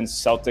Boston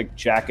Celtic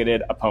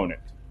jacketed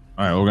opponent?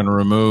 All right, we're going to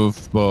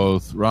remove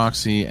both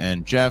Roxy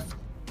and Jeff.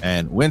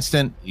 And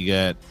Winston, you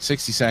get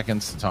 60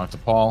 seconds to talk to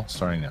Paul,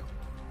 starting now.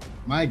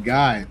 My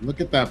guy, look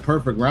at that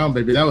perfect round,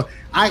 baby. That was,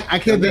 I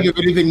can't think of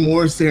anything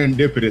more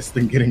serendipitous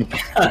than getting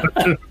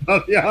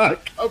a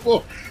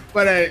couple.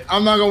 But hey,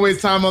 I'm not gonna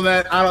waste time on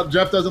that.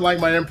 Jeff doesn't like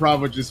my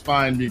improv, which is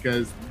fine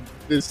because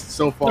this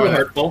so far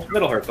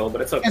little hurtful, but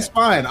it's okay. It's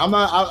fine. I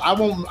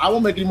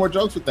won't make any more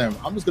jokes with them.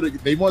 I'm just gonna.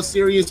 They want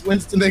serious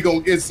Winston, they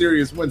gonna get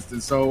serious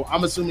Winston. So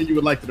I'm assuming you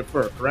would like to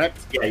defer, correct?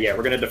 Yeah,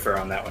 we're gonna defer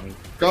on that one.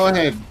 Go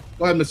ahead,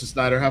 Mr.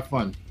 Snyder. Have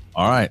fun.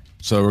 All right,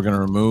 so we're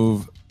gonna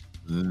remove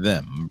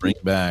them. Bring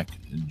back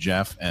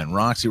Jeff and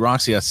Roxy.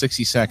 Roxy has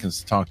 60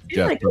 seconds to talk to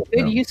Jeff. Like a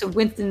good use of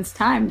Winston's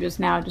time just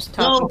now, just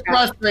talking. So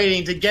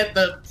frustrating to get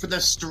for the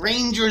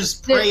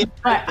strangers pray.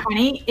 But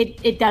honey,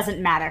 it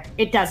doesn't matter.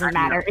 It doesn't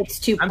matter. It's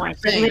 2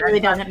 points. It literally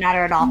doesn't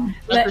matter at all.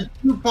 That's a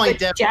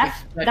 2-point.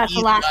 Jeff, that's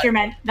the last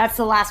That's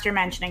the last you're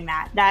mentioning.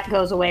 That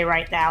goes away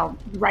right now,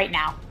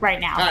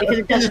 because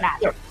it doesn't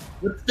matter.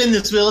 Let's spin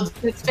this wheel.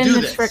 Let's spin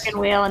this freaking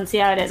wheel and see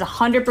how it is.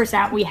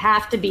 100%. We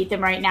have to beat them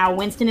right now.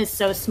 Winston is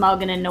so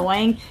smug and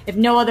annoying. If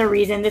no other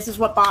reason, this is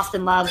what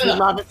Boston loves. We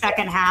love the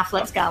second half.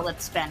 Let's go.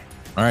 Let's spin.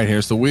 All right,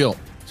 here's the wheel.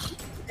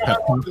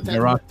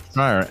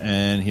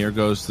 And here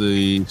goes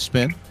the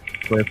spin.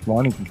 First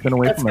one, you can spin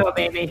away from it. Let's go,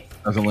 baby.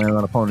 Doesn't land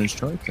on opponent's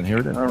choice, and here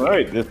it is. All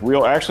right, this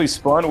wheel actually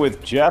spun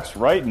with Jeff's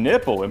right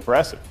nipple.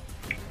 Impressive.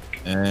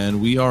 And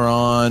we are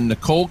on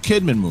Nicole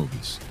Kidman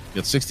movies.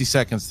 You got 60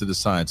 seconds to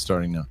decide,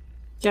 starting now.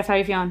 Jeff, how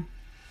you feeling?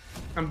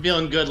 I'm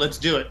feeling good. Let's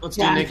do it. Let's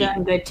do Nikki. I'm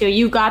feeling good too.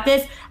 You got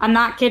this. I'm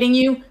not kidding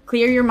you.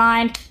 Clear your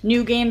mind.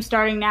 New game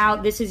starting now.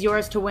 This is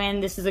yours to win.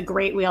 This is a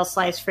great wheel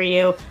slice for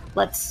you.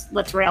 Let's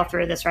rail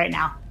through this right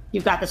now.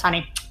 You've got this,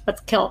 honey.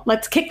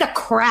 Let's kick the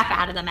crap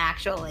out of them,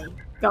 actually.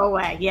 Go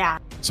away. Yeah.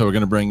 So we're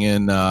going to bring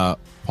in Paul.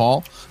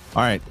 All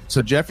right.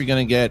 So, Jeff, you're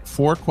going to get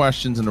 4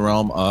 questions in the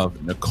realm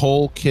of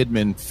Nicole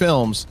Kidman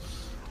films.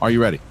 Are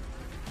you ready?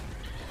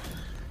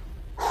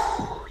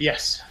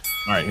 Yes.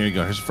 All right, here you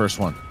go. Here's the first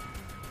one.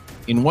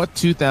 In what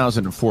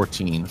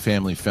 2014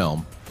 family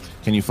film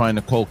can you find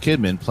Nicole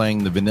Kidman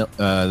playing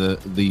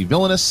the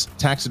villainous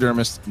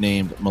taxidermist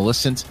named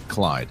Millicent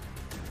Clyde?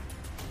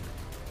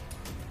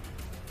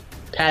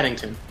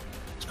 Paddington.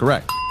 That's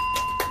correct.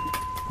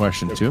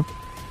 Question 2.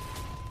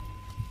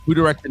 Who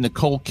directed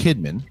Nicole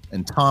Kidman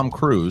and Tom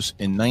Cruise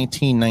in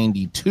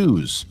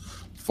 1992's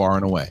Far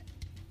and Away?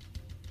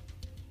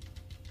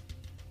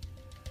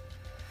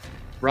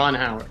 Ron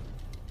Howard.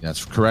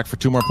 That's correct for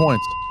 2 more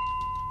points.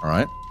 All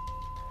right.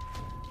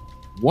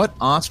 What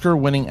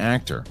Oscar-winning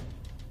actor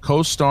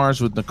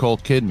co-stars with Nicole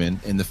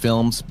Kidman in the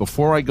films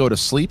Before I Go to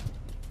Sleep,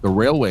 The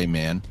Railway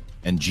Man,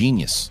 and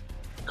Genius?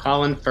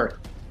 Colin Firth.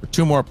 For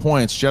 2 more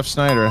points, Jeff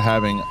Snyder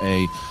having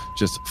a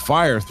just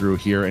fire through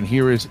here, and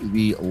here is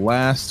the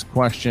last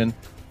question.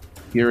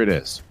 Here it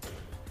is.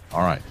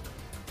 All right.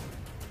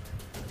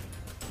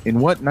 In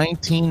what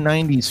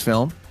 1990s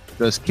film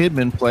does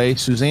Kidman play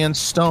Suzanne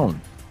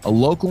Stone, a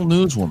local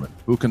newswoman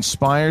who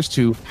conspires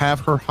to have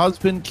her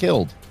husband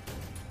killed?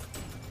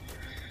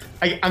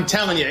 I'm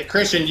telling you,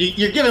 Christian,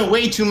 you're giving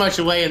way too much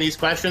away in these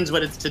questions,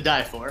 but it's To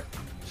Die For.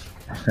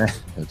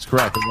 That's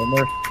correct.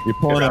 You're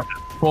pulling a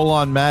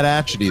full-on Matt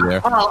Atchity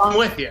there. Oh, I'm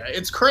with you.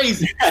 It's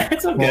crazy.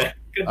 It's okay.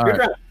 Good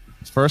right.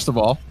 First of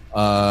all,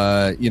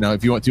 if you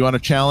want, do you want to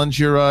challenge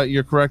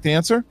your correct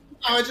answer?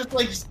 No, it's just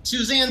like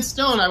Suzanne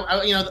Stone.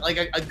 Like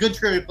a good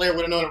trivia player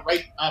would have known it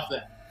right off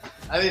then.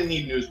 I didn't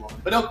need newswoman,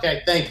 but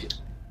okay, thank you.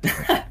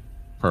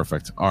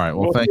 Perfect. All right.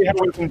 Well, we'll thank see you.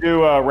 how we can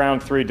do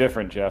round 3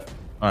 different, Jeff.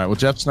 All right. Well,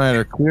 Jeff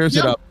Snyder clears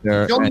it up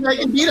there. Show me I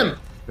can beat him.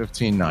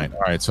 15-9. All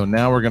right. So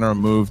now we're going to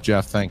remove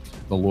Jeff, thank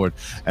the Lord,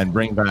 and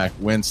bring back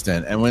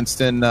Winston. And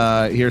Winston,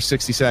 here's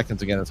 60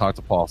 seconds again to talk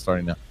to Paul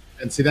starting now.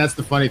 And see, that's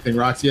the funny thing.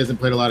 Roxy hasn't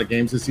played a lot of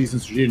games this season,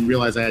 so she didn't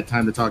realize I had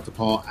time to talk to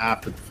Paul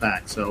after the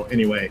fact. So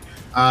anyway,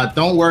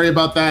 don't worry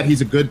about that.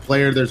 He's a good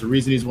player. There's a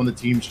reason he's won the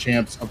team's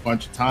champs a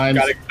bunch of times.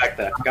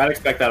 Gotta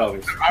expect that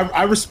always.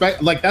 I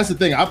respect, like, that's the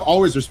thing. I've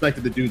always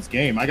respected the dude's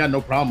game. I got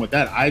no problem with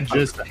that. I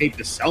just hate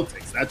the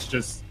Celtics.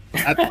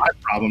 That's my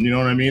problem. You know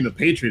what I mean? The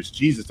Patriots,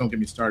 Jesus, don't get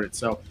me started.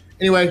 So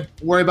anyway,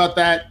 don't worry about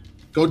that.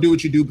 Go do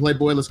what you do,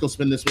 Playboy. Let's go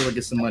spin this wheel and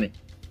get some money.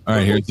 All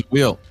right, here's the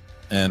wheel.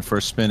 And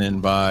first spin in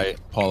by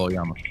Paul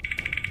Oyama.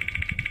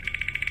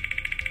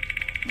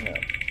 Yeah.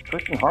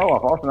 Christian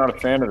Harloff also not a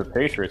fan of the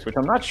Patriots, which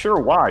I'm not sure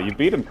why. You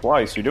beat him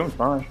twice. You're doing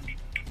fine.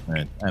 All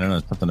right. I don't know.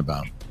 Something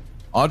about him.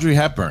 Audrey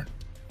Hepburn.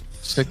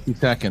 60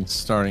 seconds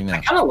starting now.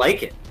 I kind of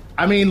like it.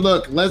 I mean,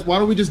 look, why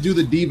don't we just do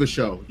the Diva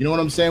show? You know what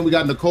I'm saying? We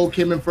got Nicole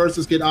Kidman first.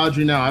 Let's get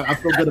Audrey now. I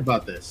feel good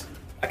about this.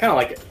 I kind of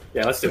like it.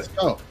 Yeah, let's do it.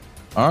 Go.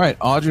 All right.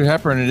 Audrey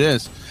Hepburn it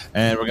is.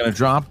 And we're going to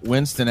drop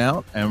Winston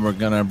out, and we're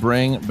going to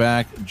bring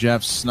back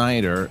Jeff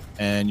Snyder.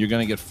 And you're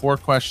going to get 4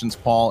 questions,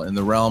 Paul, in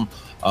the realm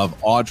of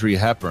Audrey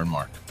Hepburn,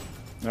 Mark.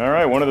 All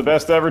right, one of the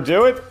best to ever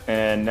do it,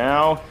 and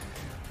now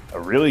a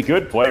really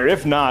good player,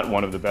 if not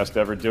one of the best to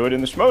ever do it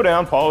in the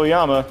Schmodown. Paul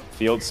Oyama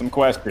fields some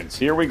questions.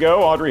 Here we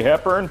go. Audrey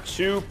Hepburn,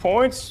 2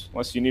 points,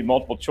 unless you need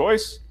multiple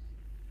choice.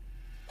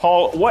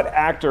 Paul, what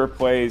actor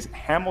plays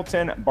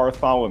Hamilton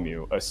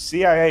Bartholomew, a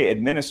CIA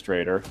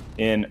administrator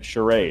in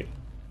Charade?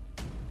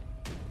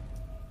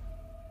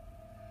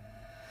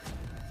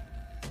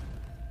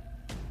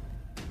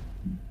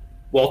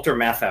 Walter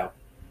Matthau.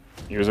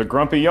 He was a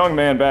grumpy young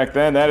man back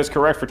then. That is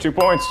correct for 2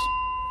 points.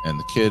 And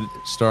the kid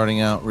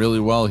starting out really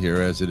well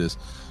here as it is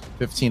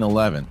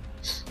 15-11.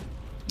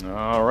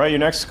 All right, your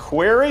next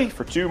query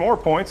for 2 more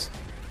points.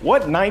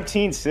 What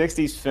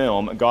 1960s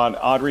film got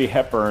Audrey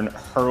Hepburn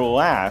her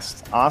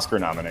last Oscar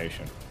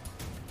nomination?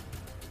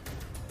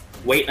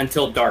 Wait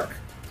Until Dark.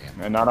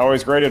 And not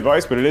always great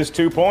advice, but it is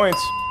 2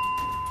 points.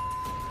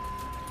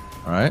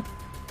 All right.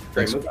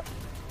 Great move.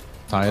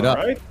 Tie it up.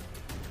 All right.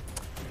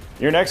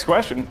 Your next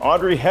question.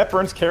 Audrey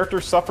Hepburn's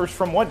character suffers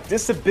from what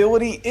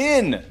disability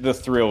in the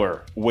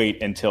thriller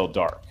Wait Until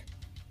Dark?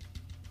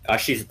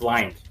 She's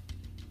blind.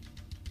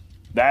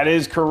 That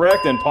is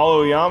correct. And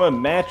Paul Oyama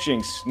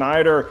matching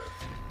Snyder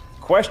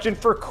question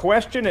for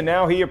question. And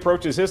now he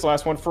approaches his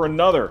last one for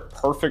another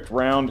perfect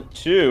round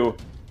 2.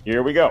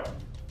 Here we go.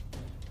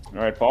 All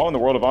right, Paul, in the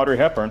world of Audrey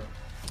Hepburn,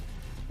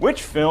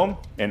 which film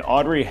in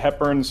Audrey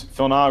Hepburn's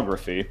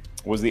filmography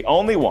was the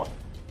only one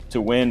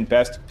to win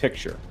Best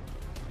Picture?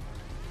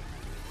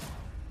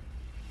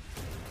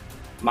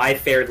 My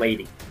Fair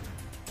Lady.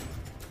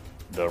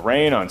 The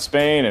Rain on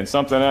Spain and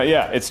something else.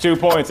 Yeah, it's 2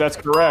 points. That's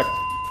correct.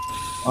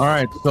 All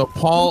right, so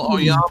Paul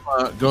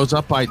Oyama goes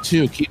up by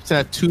 2, keeps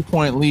that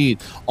 2-point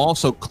lead.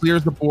 Also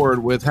clears the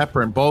board with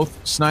Hepburn.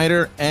 Both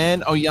Snyder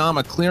and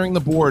Oyama clearing the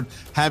board,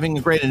 having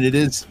a great, and it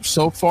is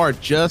so far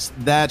just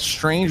that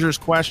stranger's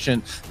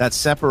question that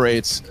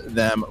separates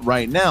them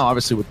right now,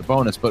 obviously with the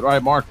bonus. But all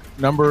right, Mark,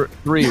 number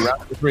 3, round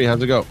number 3,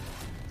 how's it go?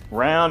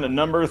 Round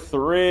number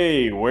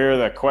 3, where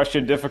the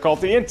question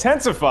difficulty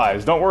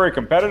intensifies. Don't worry,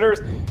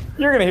 competitors.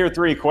 You're going to hear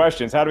 3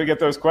 questions. How do we get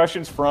those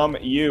questions? From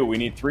you. We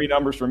need 3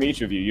 numbers from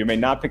each of you. You may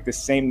not pick the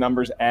same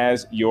numbers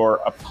as your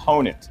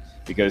opponent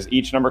because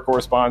each number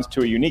corresponds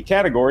to a unique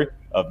category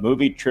of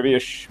movie trivia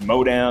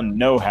schmodown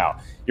know-how.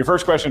 Your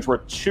first question is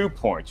worth 2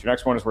 points. Your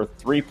next one is worth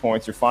 3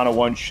 points. Your final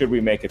one, should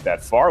we make it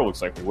that far,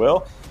 looks like we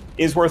will,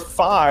 is worth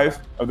 5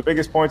 of the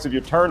biggest points of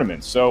your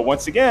tournament. So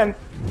once again,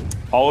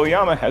 Paul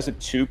Oyama has a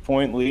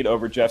 2-point lead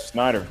over Jeff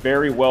Snyder.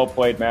 Very well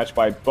played match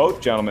by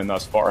both gentlemen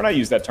thus far, and I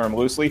use that term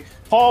loosely.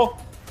 Paul,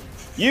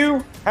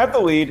 you have the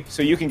lead,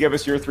 so you can give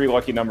us your 3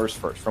 lucky numbers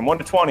first. From 1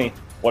 to 20,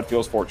 what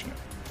feels fortunate?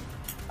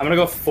 I'm going to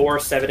go 4,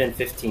 7, and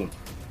 15.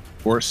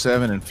 4,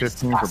 7, and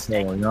 15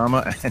 Disgusting. for Paul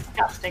Oyama.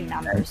 Disgusting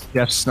numbers.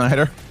 Jeff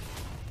Snyder.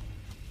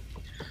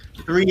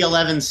 3,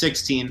 11,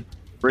 16.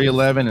 3,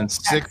 11, and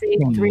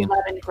 16.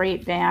 311,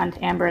 great band.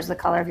 Amber is the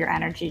color of your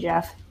energy,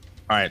 Jeff.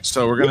 All right,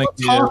 so we're going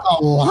to talk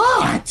a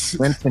lot.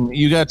 Winston,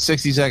 you got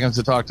 60 seconds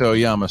to talk to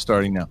Oyama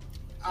starting now.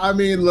 I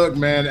mean, look,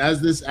 man,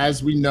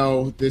 as we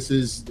know, this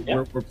is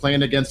we're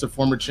playing against a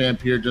former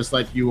champ here, just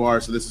like you are.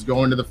 So this is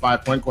going to the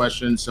 5-point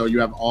question. So you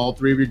have all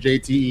 3 of your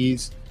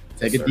JTEs.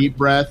 Take a deep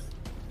breath.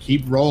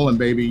 Keep rolling,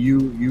 baby.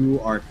 You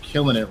are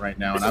killing it right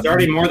now. It's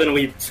already more than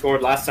we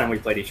scored last time we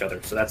played each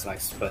other, so that's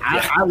nice. But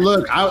yeah.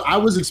 I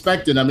was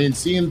expecting. I mean,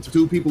 seeing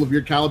 2 people of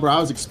your caliber, I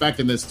was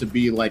expecting this to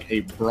be like a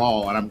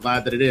brawl, and I'm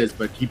glad that it is.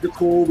 But keep it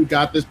cool. We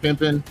got this,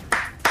 pimping.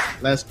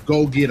 Let's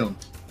go get them.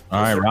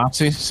 All right,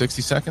 Roxy,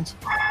 60 seconds.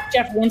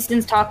 Jeff,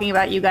 Winston's talking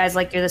about you guys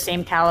like you're the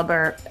same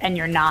caliber, and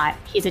you're not.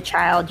 He's a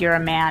child. You're a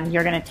man.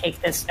 You're going to take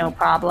this no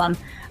problem.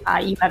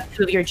 You have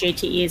 2 of your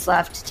JTEs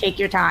left. Take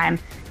your time.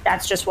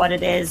 That's just what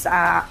it is.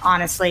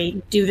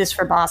 Honestly, do this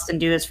for Boston.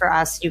 Do this for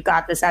us. You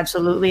got this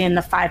absolutely. In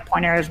the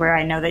 5-pointers where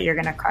I know that you're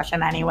going to crush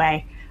him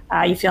anyway.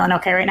 You feeling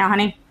okay right now,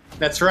 honey?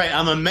 That's right.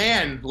 I'm a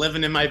man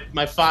living in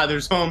my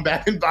father's home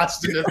back in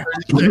Boston.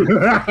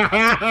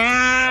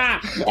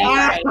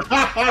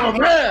 I'm a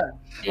man.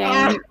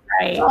 Yeah,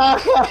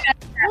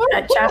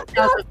 right. Jeff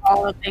tells us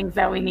all the things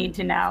that we need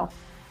to know.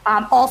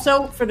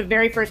 Also, for the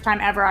very first time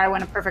ever, I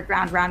won a perfect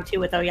round 2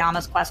 with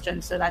Oyama's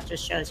question, so that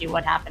just shows you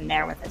what happened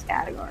there with this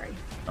category.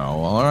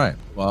 Oh, well, all right.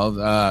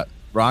 Well,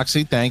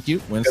 Roxy, thank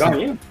you.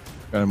 Winston,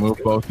 going to move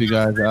both you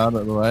guys out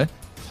of the way.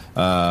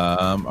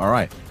 All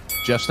right.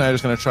 Jeff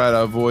Snyder's going to try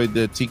to avoid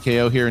the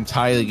TKO here and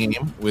tie the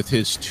game with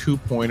his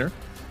 2-pointer.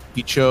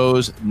 He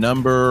chose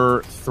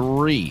number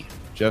 3.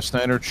 Jeff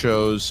Snyder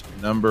chose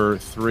number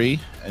 3.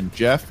 And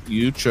Jeff,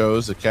 you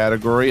chose the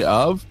category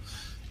of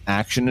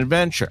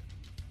action-adventure.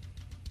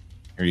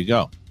 Here you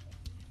go.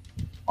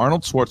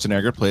 Arnold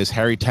Schwarzenegger plays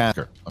Harry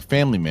Tasker, a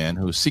family man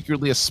who is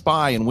secretly a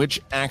spy in which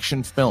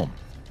action film?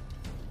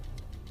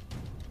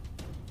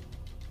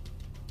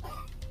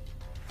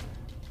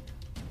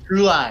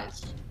 True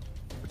Lies.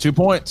 For 2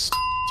 points,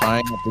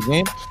 tying up the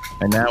game.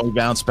 And now we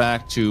bounce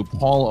back to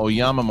Paul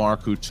Oyama,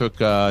 Mark, who took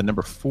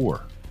number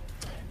 4.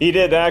 He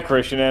did that,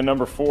 Christian, and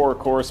number 4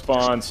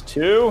 corresponds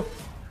to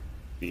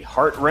the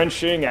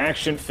heart-wrenching,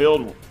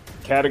 action-filled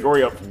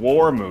category of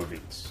war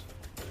movies.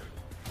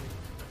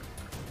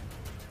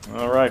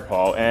 All right,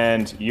 Paul,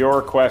 and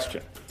your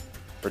question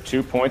for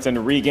 2 points and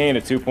to regain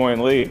a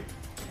 2-point lead.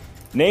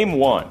 Name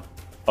one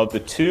of the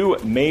 2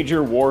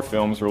 major war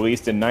films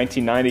released in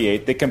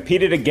 1998 that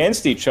competed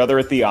against each other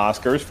at the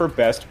Oscars for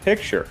Best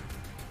Picture.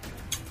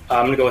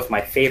 I'm going to go with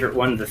my favorite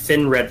one, The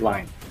Thin Red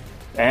Line.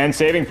 And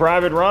Saving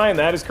Private Ryan,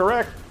 that is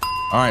correct.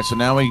 All right, so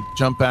now we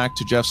jump back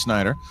to Jeff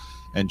Snyder.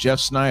 And Jeff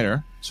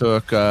Snyder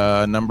took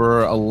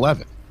number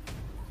 11.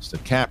 It's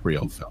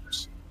DiCaprio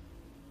films.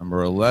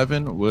 Number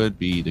 11 would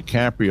be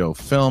DiCaprio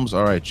films.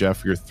 All right,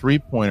 Jeff, your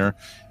 3-pointer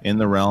in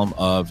the realm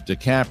of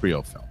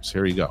DiCaprio films.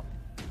 Here you go.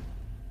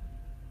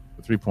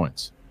 For 3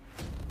 points.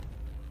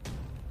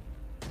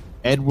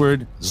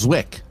 Edward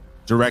Zwick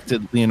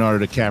directed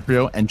Leonardo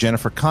DiCaprio and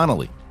Jennifer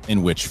Connelly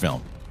in which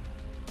film?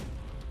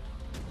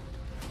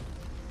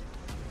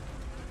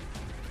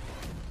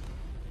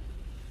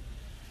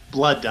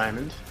 Blood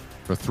Diamond.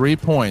 For 3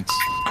 points.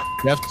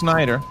 Jeff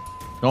Snyder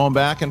going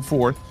back and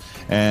forth.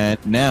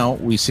 And now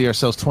we see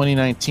ourselves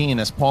 2019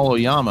 as Paul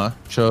Oyama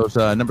chose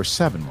number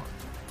 7, Mark.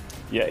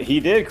 Yeah,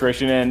 he did,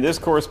 Christian, and this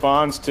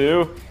corresponds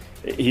to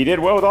he did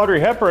well with Audrey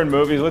Hepburn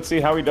movies. Let's see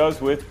how he does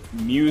with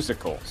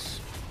musicals.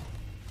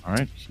 All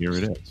right, here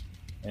it is.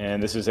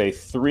 And this is a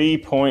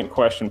 3-point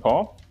question,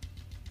 Paul.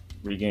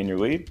 Regain your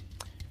lead.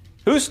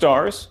 Who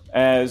stars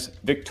as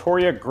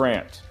Victoria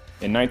Grant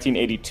in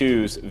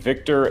 1982's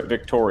Victor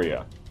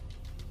Victoria?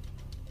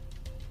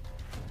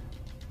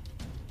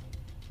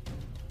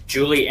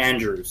 Julie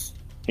Andrews.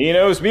 He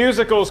knows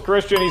musicals,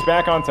 Christian. He's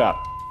back on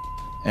top.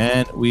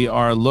 And we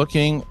are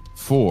looking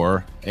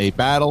for a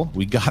battle.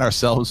 We got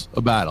ourselves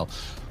a battle.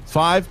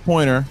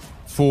 5-pointer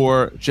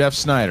for Jeff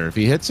Snyder. If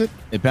he hits it,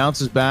 it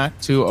bounces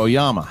back to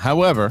Oyama.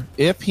 However,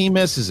 if he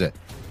misses it,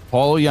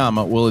 Paul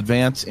Oyama will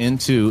advance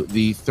into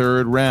the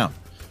 3rd round.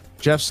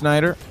 Jeff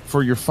Snyder,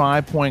 for your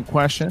 5-point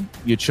question,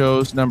 you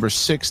chose number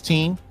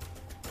 16.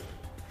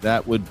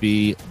 That would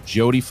be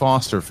Jodie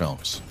Foster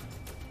films.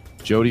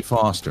 Jodie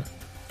Foster.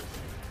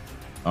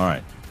 All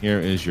right, here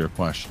is your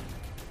question.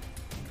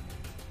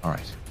 All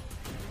right.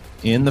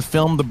 In the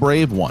film The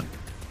Brave One,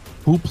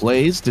 who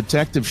plays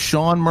Detective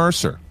Sean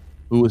Mercer,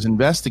 who is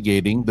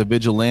investigating the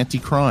vigilante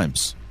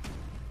crimes?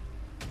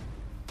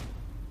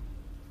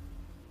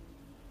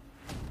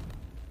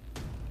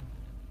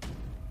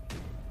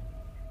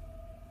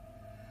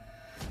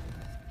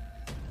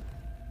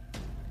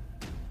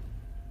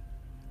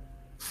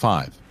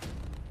 5,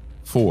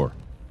 4,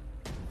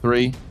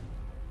 3,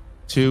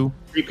 2.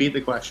 Repeat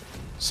the question.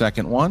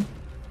 Second one.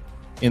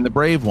 In the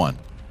Brave one,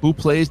 who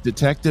plays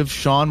Detective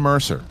Sean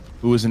Mercer,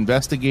 who is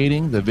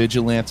investigating the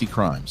vigilante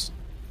crimes?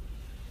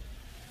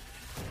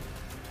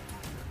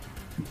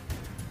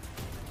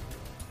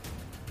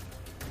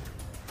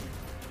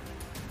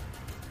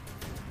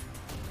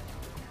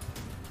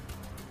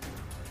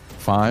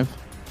 Five,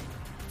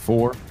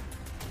 4,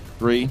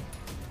 3,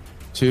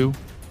 2.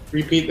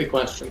 Repeat the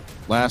question.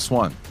 Last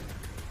one.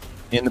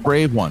 In the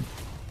Brave one,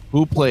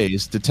 who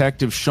plays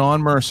Detective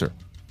Sean Mercer,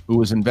 who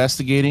is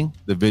investigating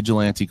the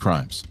vigilante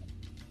crimes?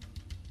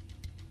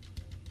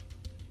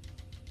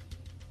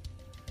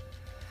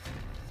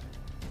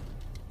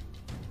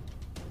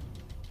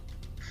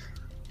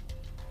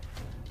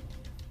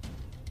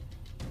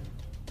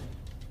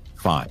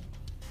 Five,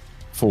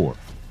 4,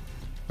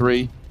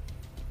 3,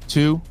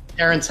 2.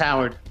 Terrence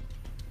Howard.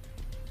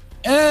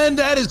 And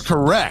that is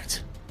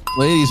correct.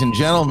 Ladies and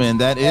gentlemen,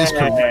 that is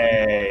correct.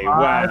 Hey,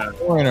 wow.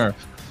 5-pointer.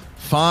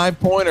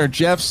 5-pointer.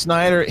 Jeff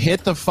Snyder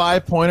hit the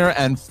 5-pointer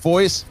and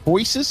forces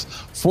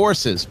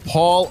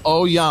Paul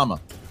Oyama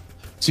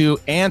to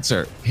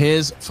answer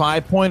his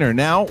 5-pointer.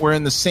 Now we're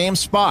in the same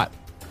spot.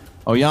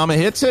 Oyama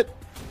hits it,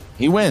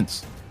 he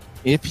wins.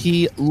 If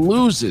he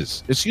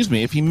misses,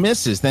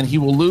 then he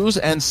will lose,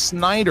 and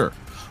Snyder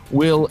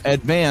will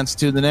advance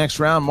to the next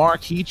round.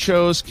 Mark, he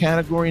chose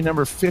category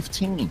number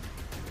 15.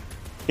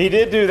 He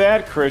did do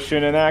that,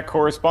 Christian, and that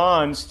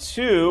corresponds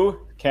to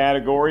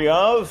category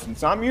of,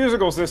 it's not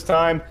musicals this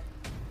time,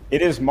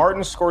 it is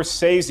Martin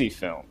Scorsese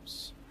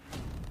films.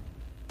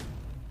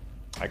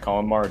 I call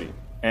him Marty.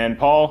 And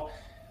Paul,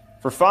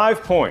 for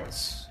 5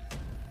 points,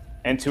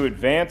 and to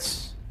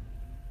advance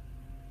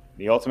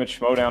the Ultimate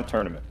Schmodown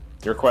tournament,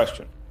 your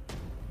question.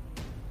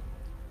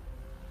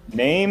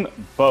 Name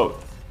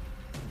both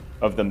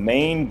of the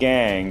main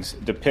gangs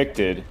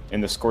depicted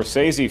in the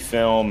Scorsese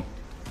film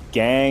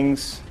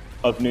Gangs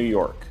of New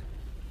York.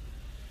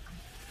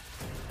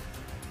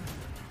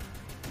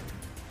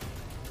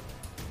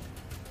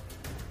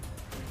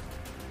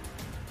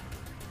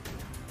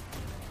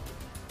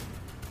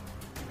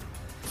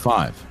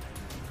 Five,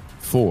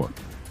 4,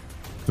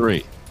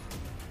 3,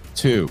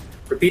 2.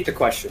 Repeat the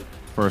question.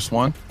 First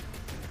one.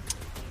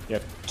 You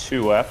have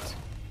 2 left.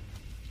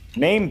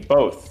 Name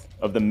both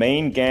of the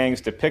main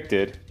gangs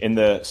depicted in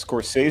the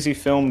Scorsese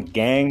film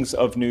Gangs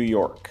of New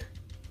York.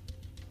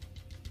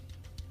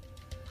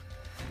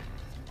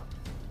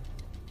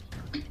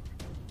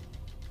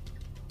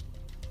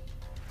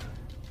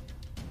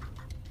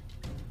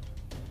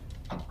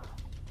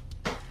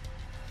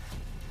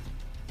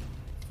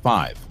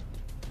 Five,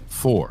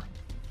 4,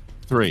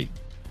 3,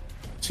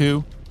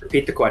 2.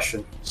 Repeat the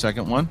question.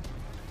 Second one.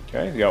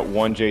 Okay, you got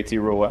 1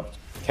 JT rule left.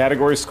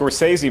 Category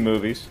Scorsese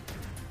movies.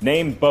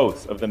 Name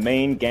both of the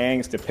main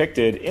gangs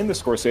depicted in the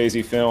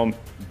Scorsese film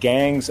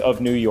Gangs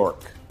of New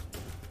York.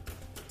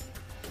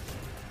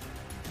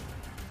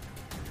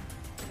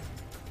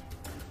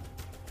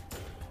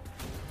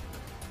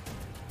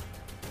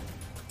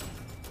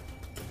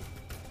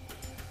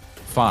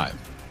 Five,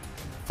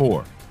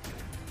 4,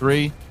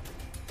 3,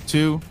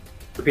 2.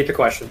 Repeat the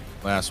question.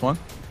 Last one.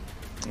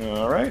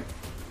 All right.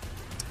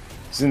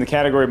 This is in the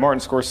category Martin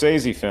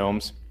Scorsese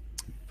films.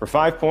 For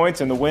 5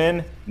 points and the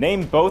win,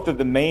 name both of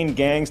the main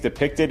gangs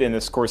depicted in the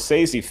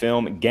Scorsese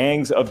film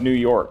Gangs of New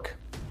York.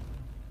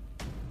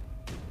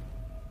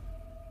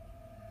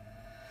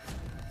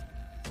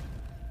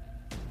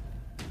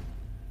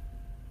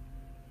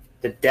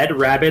 The Dead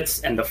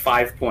Rabbits and the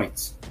 5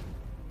 points.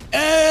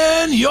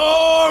 And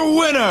your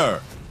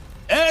winner,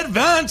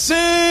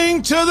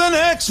 advancing to the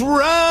next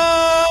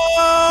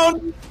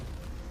round,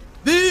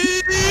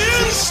 the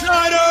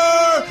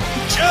Insider,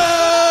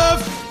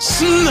 Jeff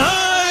Snyder.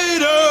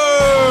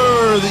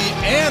 The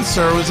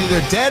answer was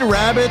either Dead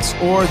Rabbits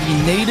or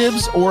the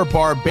Natives or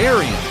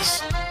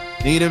Barbarians.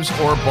 Natives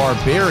or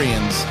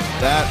Barbarians.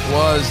 That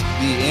was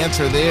the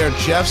answer there.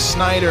 Jeff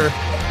Snyder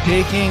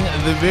taking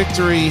the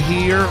victory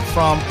here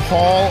from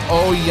Paul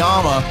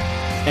Oyama.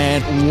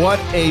 And what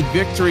a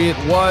victory it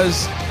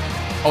was.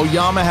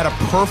 Oyama had a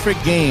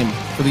perfect game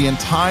for the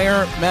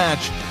entire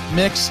match.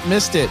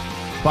 Missed it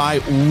by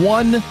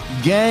one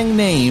gang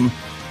name.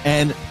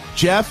 And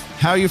Jeff,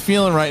 how are you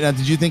feeling right now?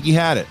 Did you think he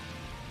had it?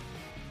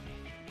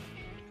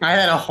 I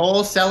had a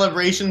whole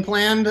celebration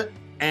planned,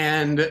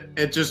 and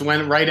it just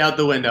went right out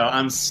the window.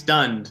 I'm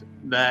stunned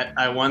that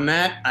I won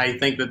that. I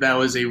think that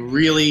was a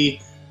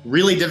really,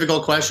 really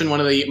difficult question. One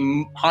of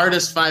the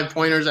hardest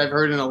 5-pointers I've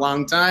heard in a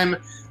long time.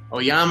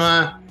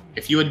 Oyama,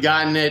 if you had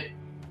gotten it,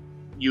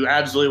 you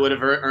absolutely would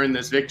have earned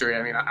this victory.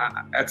 I mean,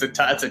 that's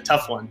a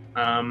tough one.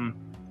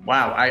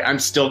 Wow, I'm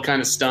still kind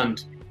of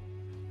stunned.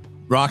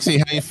 Roxy,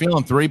 how you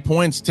feeling? 3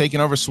 points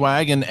taking over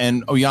Swag,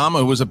 and Oyama,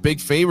 who was a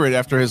big favorite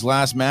after his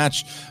last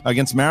match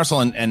against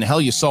Marisol, and hell,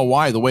 you saw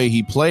why, the way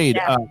he played.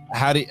 Yeah.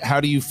 How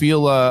do you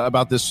feel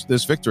about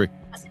this victory?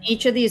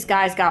 Each of these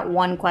guys got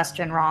one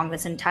question wrong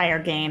this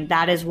entire game.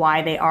 That is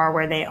why they are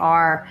where they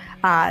are.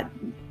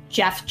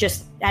 Jeff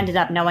just ended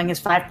up knowing his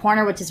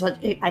 5-pointer, which is what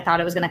I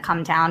thought it was going to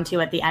come down to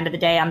at the end of the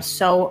day. I'm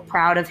so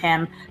proud of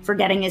him for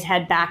getting his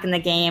head back in the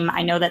game.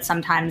 I know that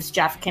sometimes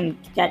Jeff can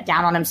get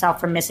down on himself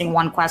for missing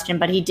one question,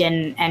 but he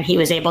didn't, and he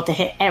was able to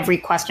hit every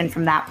question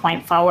from that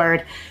point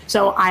forward.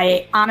 So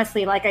I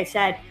honestly, like I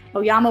said,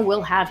 Oyama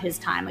will have his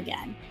time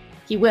again.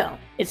 He will.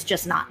 It's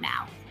just not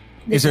now.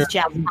 This is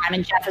Jeff's time,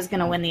 and Jeff is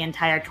going to win the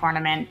entire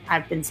tournament.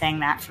 I've been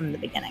saying that from the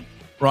beginning.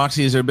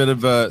 Roxy, is there a bit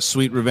of a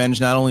sweet revenge,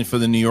 not only for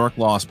the New York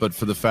loss, but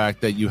for the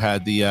fact that you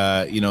had the,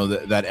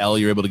 that L,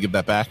 you're able to give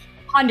that back?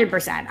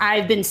 100%.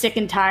 I've been sick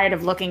and tired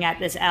of looking at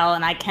this L,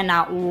 and I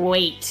cannot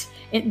wait.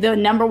 The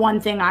number one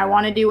thing I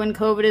want to do when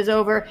COVID is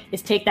over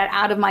is take that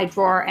out of my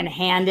drawer and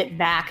hand it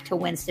back to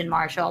Winston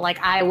Marshall. Like,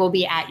 I will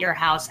be at your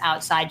house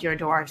outside your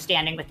door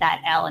standing with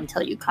that L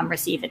until you come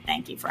receive it.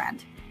 Thank you,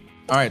 friend.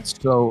 All right,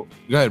 so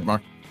go ahead,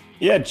 Mark.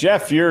 Yeah,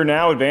 Jeff, you're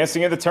now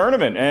advancing in the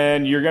tournament,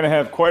 and you're going to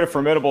have quite a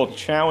formidable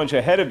challenge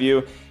ahead of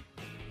you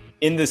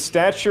in the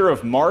stature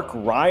of Mark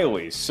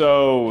Riley.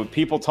 So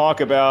people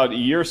talk about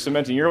you're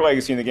cementing your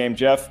legacy in the game,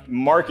 Jeff.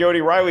 Mark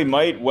Yodi Riley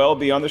might well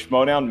be on the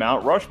Schmoedown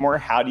Mount Rushmore.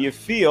 How do you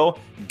feel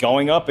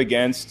going up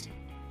against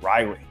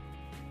Riley?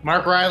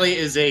 Mark Riley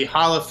is a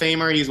Hall of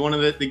Famer. He's one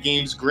of the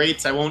game's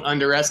greats. I won't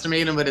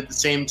underestimate him, but at the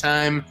same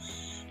time,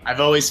 I've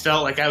always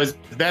felt like I was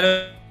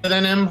better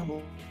than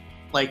him.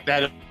 Like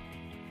that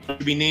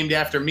should be named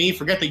after me.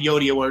 Forget the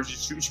Yodi Award.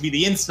 It should be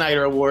the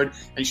In-Snyder Award,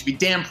 and you should be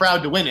damn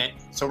proud to win it.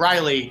 So,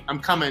 Riley, I'm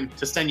coming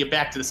to send you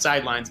back to the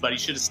sidelines, but he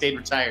should have stayed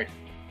retired.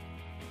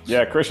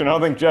 Yeah, Christian, I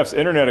don't think Jeff's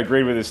internet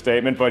agreed with his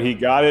statement, but he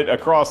got it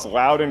across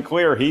loud and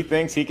clear. He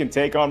thinks he can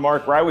take on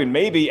Mark Riley,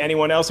 maybe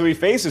anyone else who he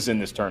faces in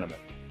this tournament.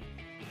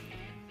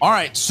 All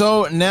right,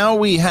 so now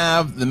we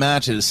have the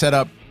match that is set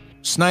up.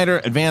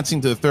 Snyder advancing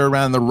to the third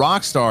round. The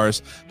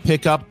Rockstars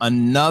pick up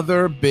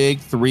another big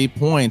 3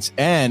 points.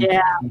 And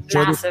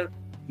massive.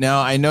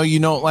 Now, I know you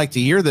don't like to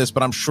hear this,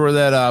 but I'm sure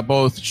that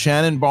both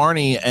Shannon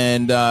Barney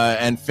and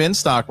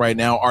Finstock right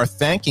now are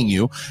thanking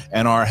you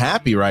and are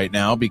happy right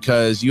now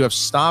because you have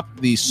stopped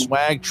the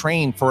swag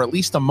train for at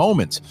least a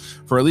moment.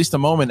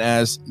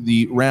 As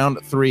the round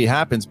 3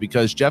 happens,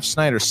 because Jeff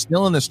Snyder's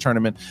still in this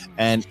tournament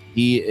and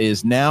he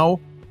is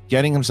now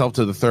getting himself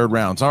to the third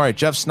rounds. All right,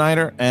 Jeff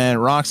Snyder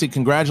and Roxy,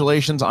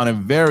 congratulations on a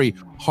very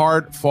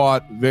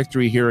hard-fought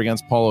victory here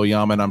against Paul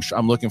Oyama, and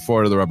I'm looking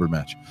forward to the rubber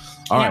match.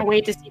 Can't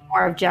wait to see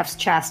more of Jeff's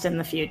chest in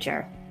the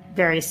future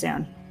very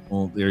soon.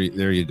 Well, there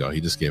you go. He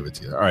just gave it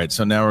to you. All right,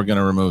 so now we're going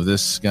to remove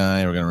this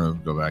guy. We're going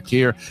to go back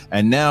here.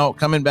 And now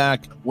coming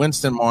back,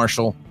 Winston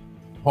Marshall,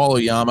 Paul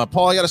Oyama.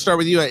 Paul, I got to start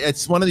with you.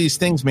 It's one of these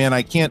things, man.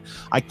 I can't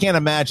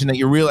imagine that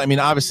you're really. I mean,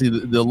 obviously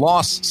the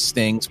loss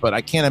stings, but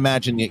I can't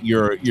imagine that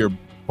you're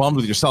bummed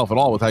with yourself at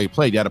all with how you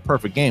played. You had a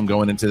perfect game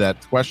going into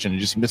that question. You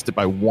just missed it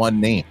by one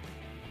name.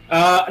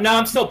 No,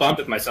 I'm still bummed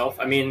with myself.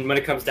 I mean, when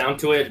it comes down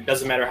to it, it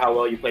doesn't matter how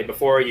well you played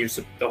before.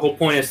 The whole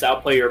point is to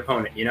outplay your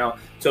opponent, you know?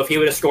 So if he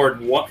would have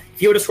scored one,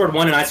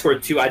 and I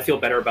scored 2, I'd feel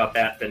better about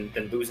that than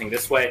losing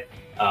this way.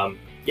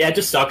 It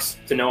just sucks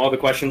to know all the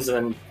questions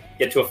and then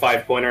get to a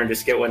 5-pointer and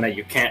just get one that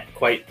you can't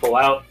quite pull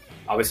out.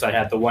 Obviously, I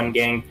had the one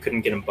game,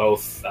 couldn't get them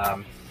both.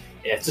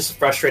 It's just a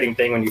frustrating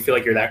thing when you feel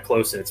like you're that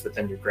close and it's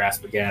within your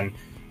grasp again.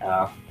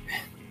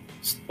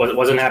 It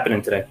wasn't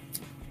happening today.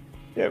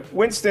 Yeah,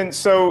 Winston,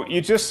 so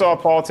you just saw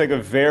Paul take a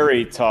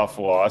very tough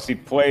loss. He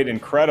played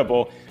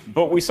incredible,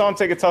 but we saw him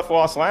take a tough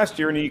loss last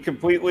year, and he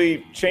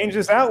completely changed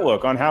his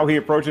outlook on how he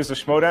approaches the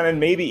Schmoedown and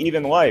maybe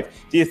even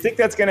life. Do you think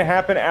that's going to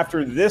happen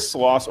after this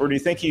loss, or do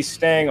you think he's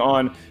staying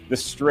on the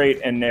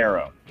straight and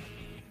narrow?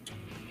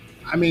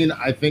 I mean,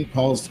 I think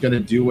Paul's going to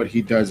do what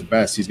he does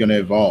best. He's going to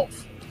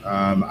evolve.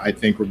 I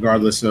think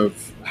regardless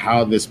of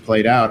how this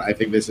played out, I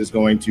think this is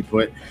going to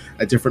put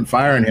a different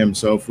fire in him.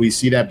 So if we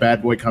see that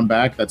bad boy come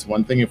back, that's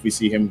one thing. If we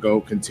see him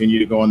continue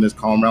to go on this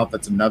calm route,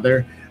 that's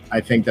another.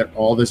 I think that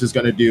all this is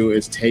going to do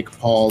is take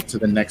Paul to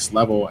the next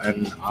level.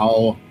 And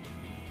I'll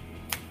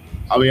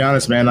be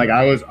honest, man, like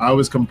I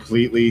was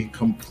completely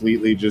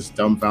just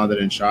dumbfounded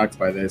and shocked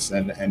by this.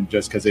 And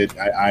just because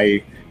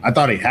I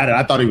thought he had it.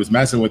 I thought he was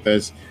messing with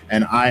this.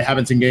 And I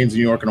haven't seen games in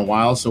New York in a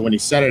while. So when he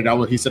said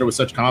it, he said it with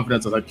such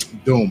confidence. I was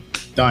like, boom,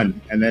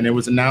 done. And then it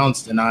was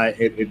announced, and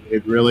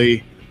it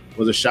really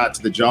was a shot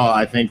to the jaw.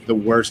 I think the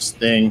worst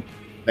thing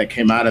that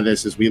came out of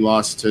this is we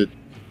lost to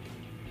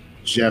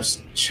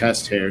Jeff's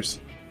chest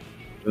hairs.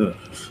 Ugh.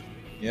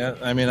 Yeah,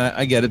 I mean,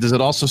 I get it. Does it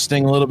also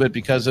sting a little bit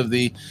because of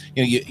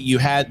you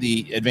had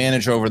the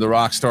advantage over the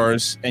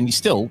Rockstars, and you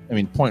still, I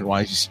mean,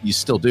 point-wise, you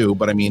still do.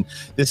 But, I mean,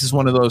 this is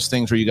one of those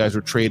things where you guys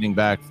were trading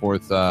back and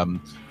forth,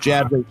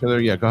 jabs at each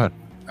other. Yeah, go ahead.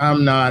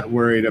 I'm not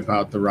worried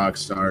about the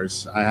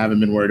Rockstars. I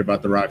haven't been worried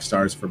about the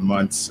Rockstars for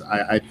months.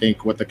 I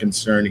think what the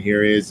concern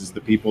here is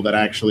the people that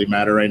actually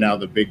matter right now,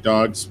 the big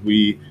dogs.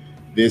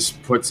 This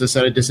puts us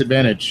at a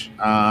disadvantage,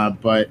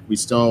 but we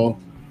still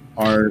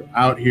are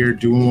out here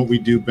doing what we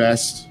do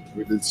best.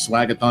 The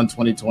Swagathon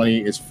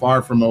 2020 is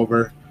far from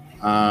over,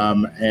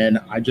 and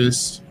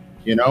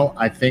You know,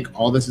 I think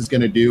all this is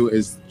going to do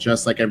is,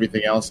 just like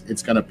everything else,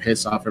 it's going to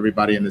piss off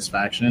everybody in this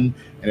faction,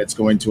 and it's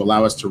going to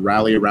allow us to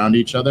rally around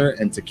each other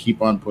and to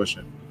keep on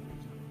pushing.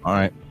 All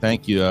right.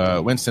 Thank you,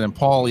 Winston. And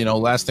Paul,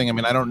 last thing,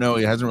 I don't know,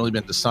 it hasn't really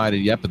been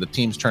decided yet, but the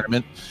team's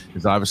tournament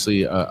is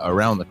obviously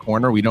around the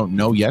corner. We don't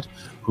know yet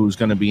who's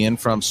going to be in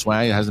from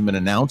Swag. It hasn't been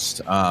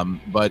announced.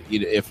 But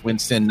if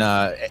Winston,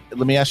 let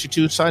me ask you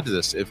two sides of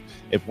this.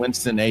 If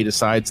Winston A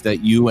decides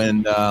that you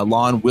and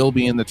Lon will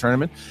be in the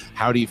tournament,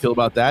 how do you feel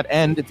about that?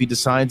 And if he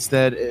decides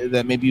that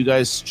maybe you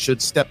guys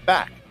should step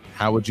back,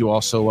 how would you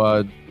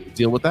also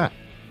deal with that?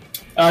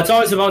 It's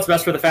always about what's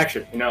best for the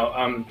faction.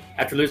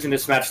 After losing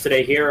this match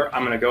today here,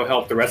 I'm going to go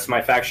help the rest of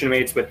my faction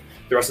mates with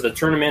the rest of the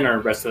tournament or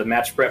the rest of the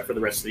match prep for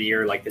the rest of the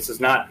year. Like, this is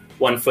not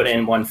 1 foot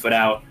in, 1 foot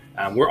out.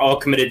 We're all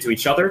committed to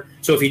each other.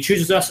 So if he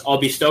chooses us, I'll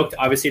be stoked.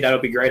 Obviously, that'll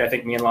be great. I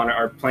think me and Lana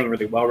are playing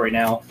really well right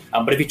now.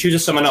 But if he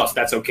chooses someone else,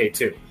 that's okay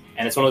too.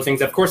 And it's one of those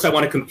things, of course, I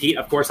want to compete.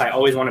 Of course, I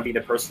always want to be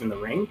the person in the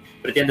ring.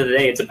 But at the end of the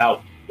day, it's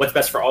about what's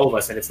best for all of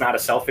us, and it's not a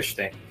selfish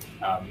thing.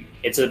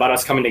 It's about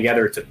us coming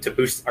together to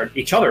boost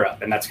each other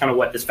up, and that's kind of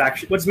what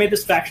what's made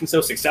this faction so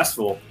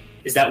successful,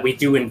 is that we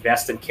do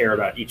invest and care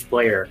about each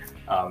player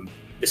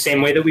the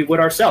same way that we would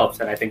ourselves,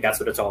 and I think that's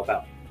what it's all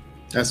about.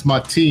 That's my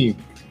team.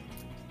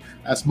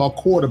 That's my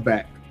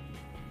quarterback.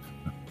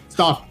 It's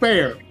not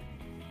fair.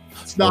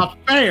 It's not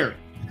fair.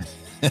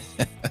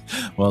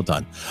 Well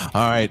done.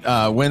 All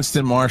right,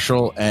 Winston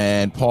Marshall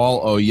and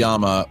Paul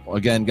Oyama.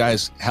 Again,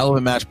 guys, hell of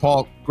a match.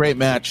 Paul, great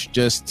match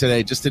just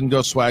today. Just didn't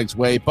go Swag's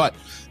way, but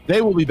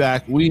they will be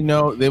back. We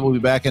know they will be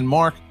back. And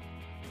Mark,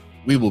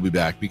 we will be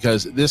back,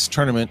 because this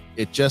tournament,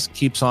 it just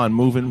keeps on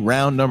moving.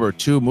 Round number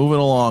 2, moving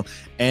along.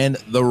 And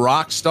the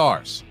Rock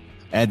Stars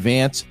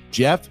advance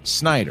Jeff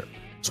Snyder,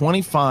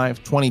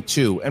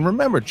 25-22. And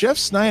remember, Jeff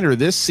Snyder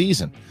this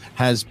season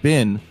has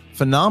been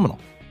phenomenal.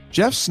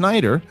 Jeff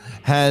Snyder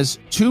has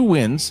 2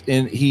 wins,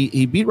 and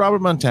he beat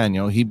Robert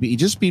Montano. He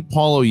just beat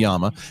Paul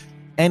Oyama,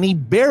 and he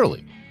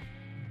barely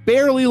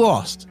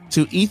lost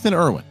to Ethan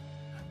Irwin,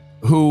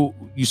 who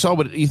you saw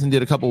what Ethan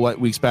did a couple of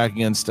weeks back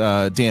against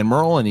Dan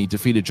Murrell, and he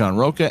defeated John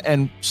Roca.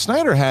 And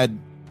Snyder had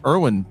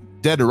Irwin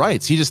dead to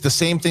rights. He just, the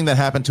same thing that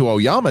happened to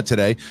Oyama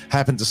today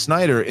happened to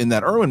Snyder in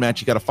that Irwin match.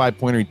 He got a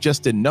 5-pointer. He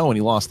just didn't know, and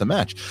he lost the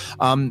match.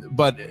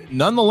 But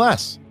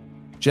nonetheless,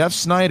 Jeff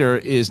Snyder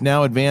is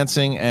now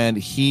advancing, and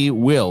he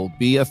will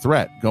be a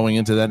threat going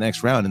into that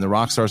next round, and the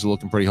Rockstars are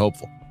looking pretty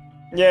hopeful.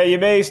 Yeah, you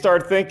may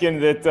start thinking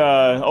that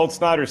old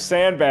Snyder's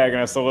sandbagging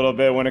us a little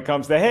bit when it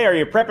comes to, hey, are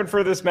you prepping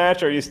for this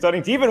match? Are you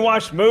studying? Do you even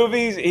watch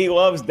movies? He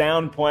loves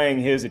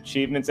downplaying his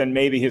achievements and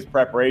maybe his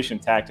preparation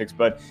tactics.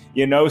 But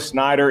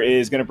Snyder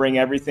is going to bring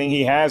everything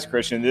he has,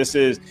 Christian. This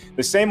is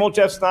the same old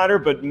Jeff Snyder,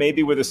 but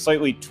maybe with a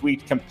slightly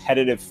tweaked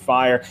competitive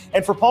fire.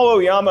 And for Paul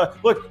Oyama,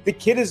 look, the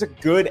kid is a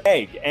good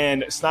egg.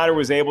 And Snyder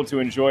was able to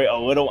enjoy a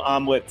little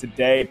omelet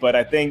today. But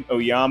I think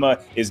Oyama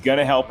is going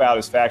to help out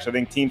his faction. I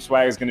think Team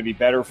Swag is going to be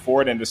better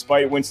for it. And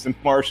despite Winston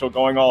Marshall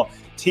going all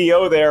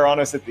TO there on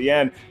us at the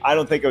end, I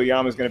don't think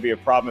Oyama is going to be a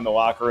problem in the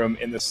locker room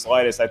in the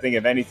slightest. I think,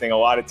 if anything, a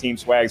lot of Team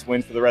Swag's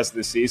wins for the rest of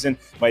the season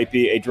might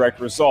be a direct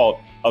result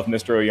of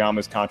Mr.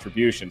 Oyama's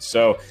contribution.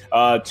 So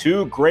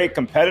 2 great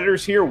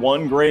competitors here,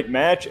 1 great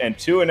match, and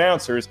 2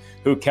 announcers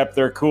who kept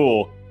their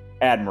cool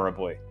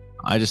admirably.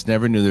 I just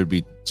never knew there'd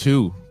be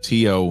 2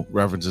 TO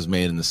references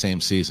made in the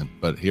same season,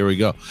 but here we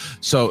go.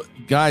 So,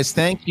 guys,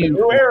 thank you.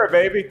 New era,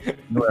 baby.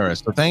 New era.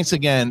 So thanks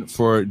again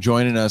for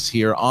joining us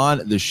here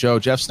on the show.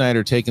 Jeff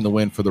Snyder taking the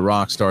win for the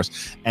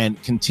Rockstars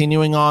and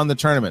continuing on the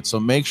tournament. So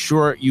make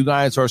sure you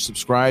guys are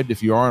subscribed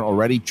if you aren't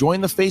already.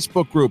 Join the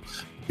Facebook group.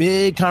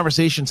 Big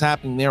conversations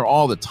happening there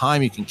all the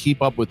time. You can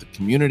keep up with the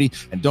community.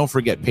 And don't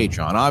forget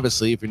Patreon.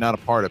 Obviously, if you're not a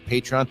part of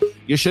Patreon,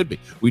 you should be.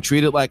 We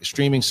treat it like a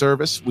streaming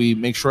service. We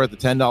make sure at the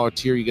 $10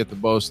 tier you get the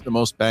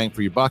most bang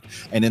for your buck.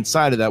 And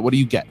inside of that, what do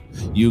you get?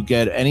 You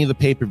get any of the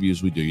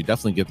pay-per-views we do. You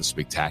definitely get the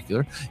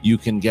Spectacular. You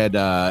can get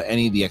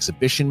any of the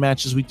exhibition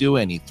matches we do,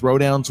 any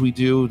throwdowns we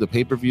do, the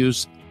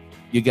pay-per-views.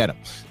 You get them.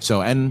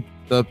 So, and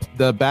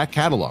the back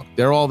catalog,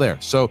 they're all there.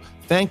 So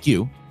thank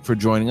you for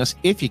joining us.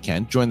 If you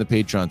can, join the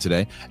Patreon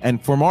today.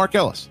 And for Mark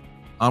Ellis,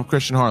 I'm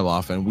Christian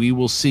Harloff, and we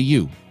will see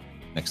you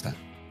next time.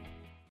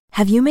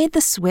 Have you made the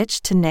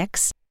switch to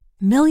Knix?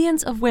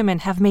 Millions of women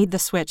have made the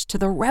switch to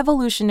the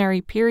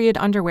revolutionary period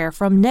underwear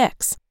from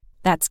Knix.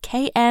 That's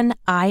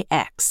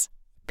Knix.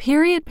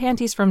 Period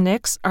panties from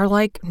Knix are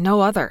like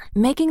no other,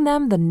 making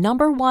them the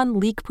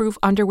 #1 leak-proof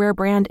underwear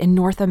brand in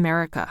North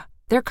America.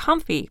 They're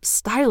comfy,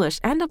 stylish,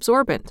 and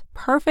absorbent,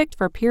 perfect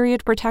for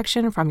period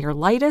protection from your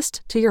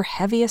lightest to your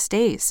heaviest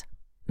days.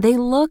 They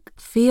look,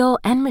 feel,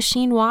 and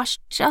machine wash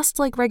just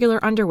like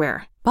regular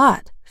underwear,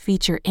 but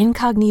feature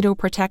incognito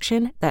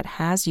protection that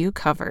has you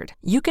covered.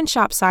 You can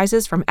shop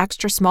sizes from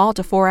extra small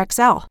to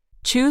 4XL.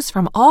 Choose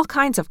from all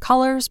kinds of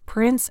colors,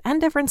 prints,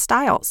 and different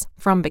styles,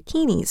 from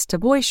bikinis to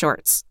boy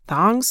shorts,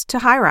 thongs to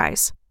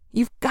high-rise.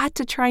 You've got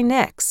to try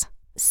Knix.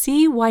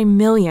 See why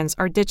millions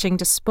are ditching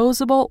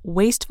disposable,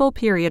 wasteful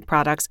period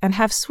products and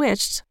have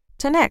switched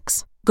to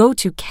Knix. Go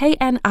to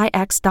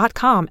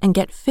knix.com and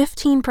get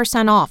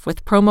 15% off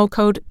with promo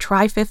code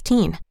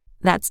TRY15.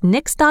 That's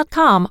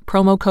knix.com,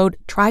 promo code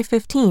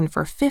TRY15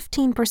 for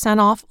 15%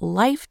 off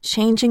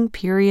life-changing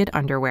period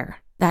underwear.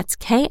 That's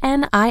knix.com.